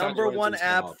dose. many times number you run one into this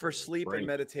app off? for sleep Brain. and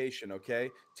meditation.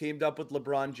 Okay, teamed up with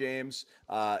LeBron James.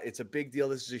 It's a big deal.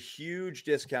 This is a huge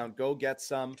discount. Go get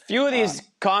some. Few of these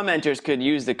commenters could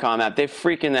use the comment. They're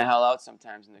freaking the hell out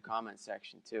sometimes in the comment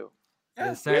section too.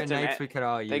 There's certain some nights a- we could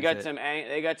all use They got it.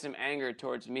 they got some anger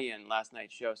towards me in last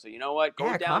night's show. So you know what? Go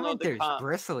Yeah, download the commenters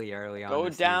bristly early on. Go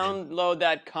this season. download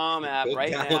that com app Go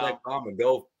right download now. that comment.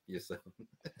 Go yourself.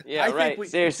 Yeah, I think right. we-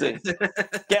 Seriously,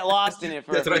 get lost in it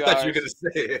for That's a what few I thought you hours.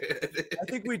 were gonna say. I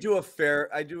think we do a fair.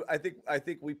 I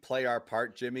think we play our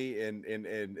part, Jimmy, in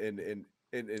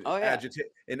Oh, yeah.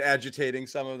 agitating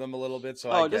some of them a little bit. So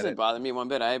Oh, I it get doesn't it. bother me one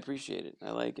bit. I appreciate it.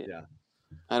 I like it. Yeah.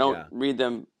 I don't Yeah. read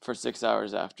them for 6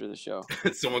 hours after the show.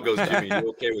 Someone goes, Jimmy, you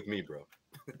okay with me, bro?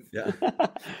 Yeah.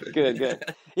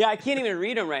 Good. Yeah, I can't even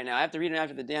read them right now. I have to read them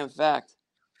after the damn fact.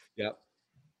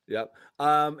 Yep.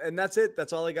 And that's it.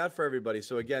 That's all I got for everybody.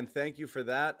 So again, thank you for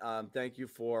that. Thank you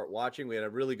for watching. We had a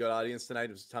really good audience tonight.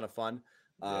 It was a ton of fun.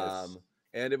 Yes.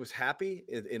 And it was happy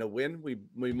in a win.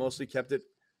 We mostly kept it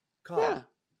calm. Yeah.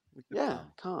 We kept Yeah,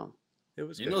 calm. calm. It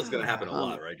was You good. know it's gonna happen a Ah.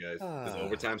 lot, right, guys? This Ah.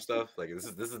 overtime stuff. Like this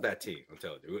is that team. I'm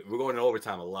telling you, we're going to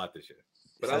overtime a lot this year.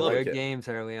 But I Sounds love like it. Good games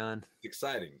early on. It's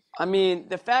exciting. I mean,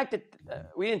 the fact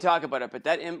that we didn't talk about it, but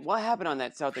what happened on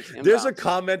that Celtics inbound? There's a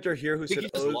commenter here who I think said, he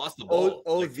just lost the ball.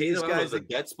 oh, Like, these Tatum, I don't know, guys it was a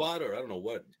dead spot or I don't know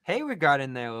what. Hayward got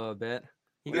in there a little bit.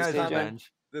 He Where's got his Hayward?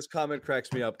 revenge. This comment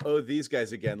cracks me up. Oh, these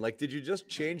guys again. Like, did you just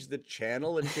change the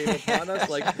channel and came upon us?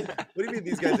 Like, what do you mean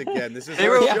these guys again? This is They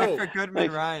our were show. waiting for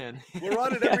Goodman Ryan. We're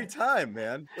on it every time,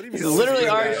 man. What do you mean? It's oh, literally these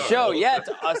our guys? show. Yeah, it's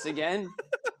us again.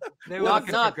 They were Knock,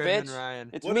 looking knock, for Goodman bitch. Ryan.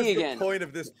 It's What me is the again. point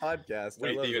of this podcast? What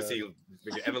I do you love think? You're that.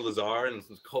 gonna see Evan Lazar and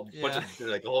a whole bunch of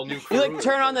like a whole new You crew? like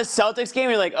turn on the Celtics game,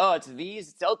 you're like, oh, it's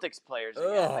these Celtics players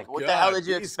again. Oh, Like, what the hell God, did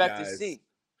you these expect to guys. see?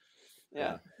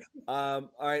 Yeah. All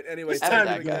right. Anyway, It's thanks time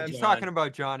to again. go, He's talking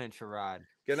about John and Sherrod.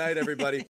 Good night, everybody.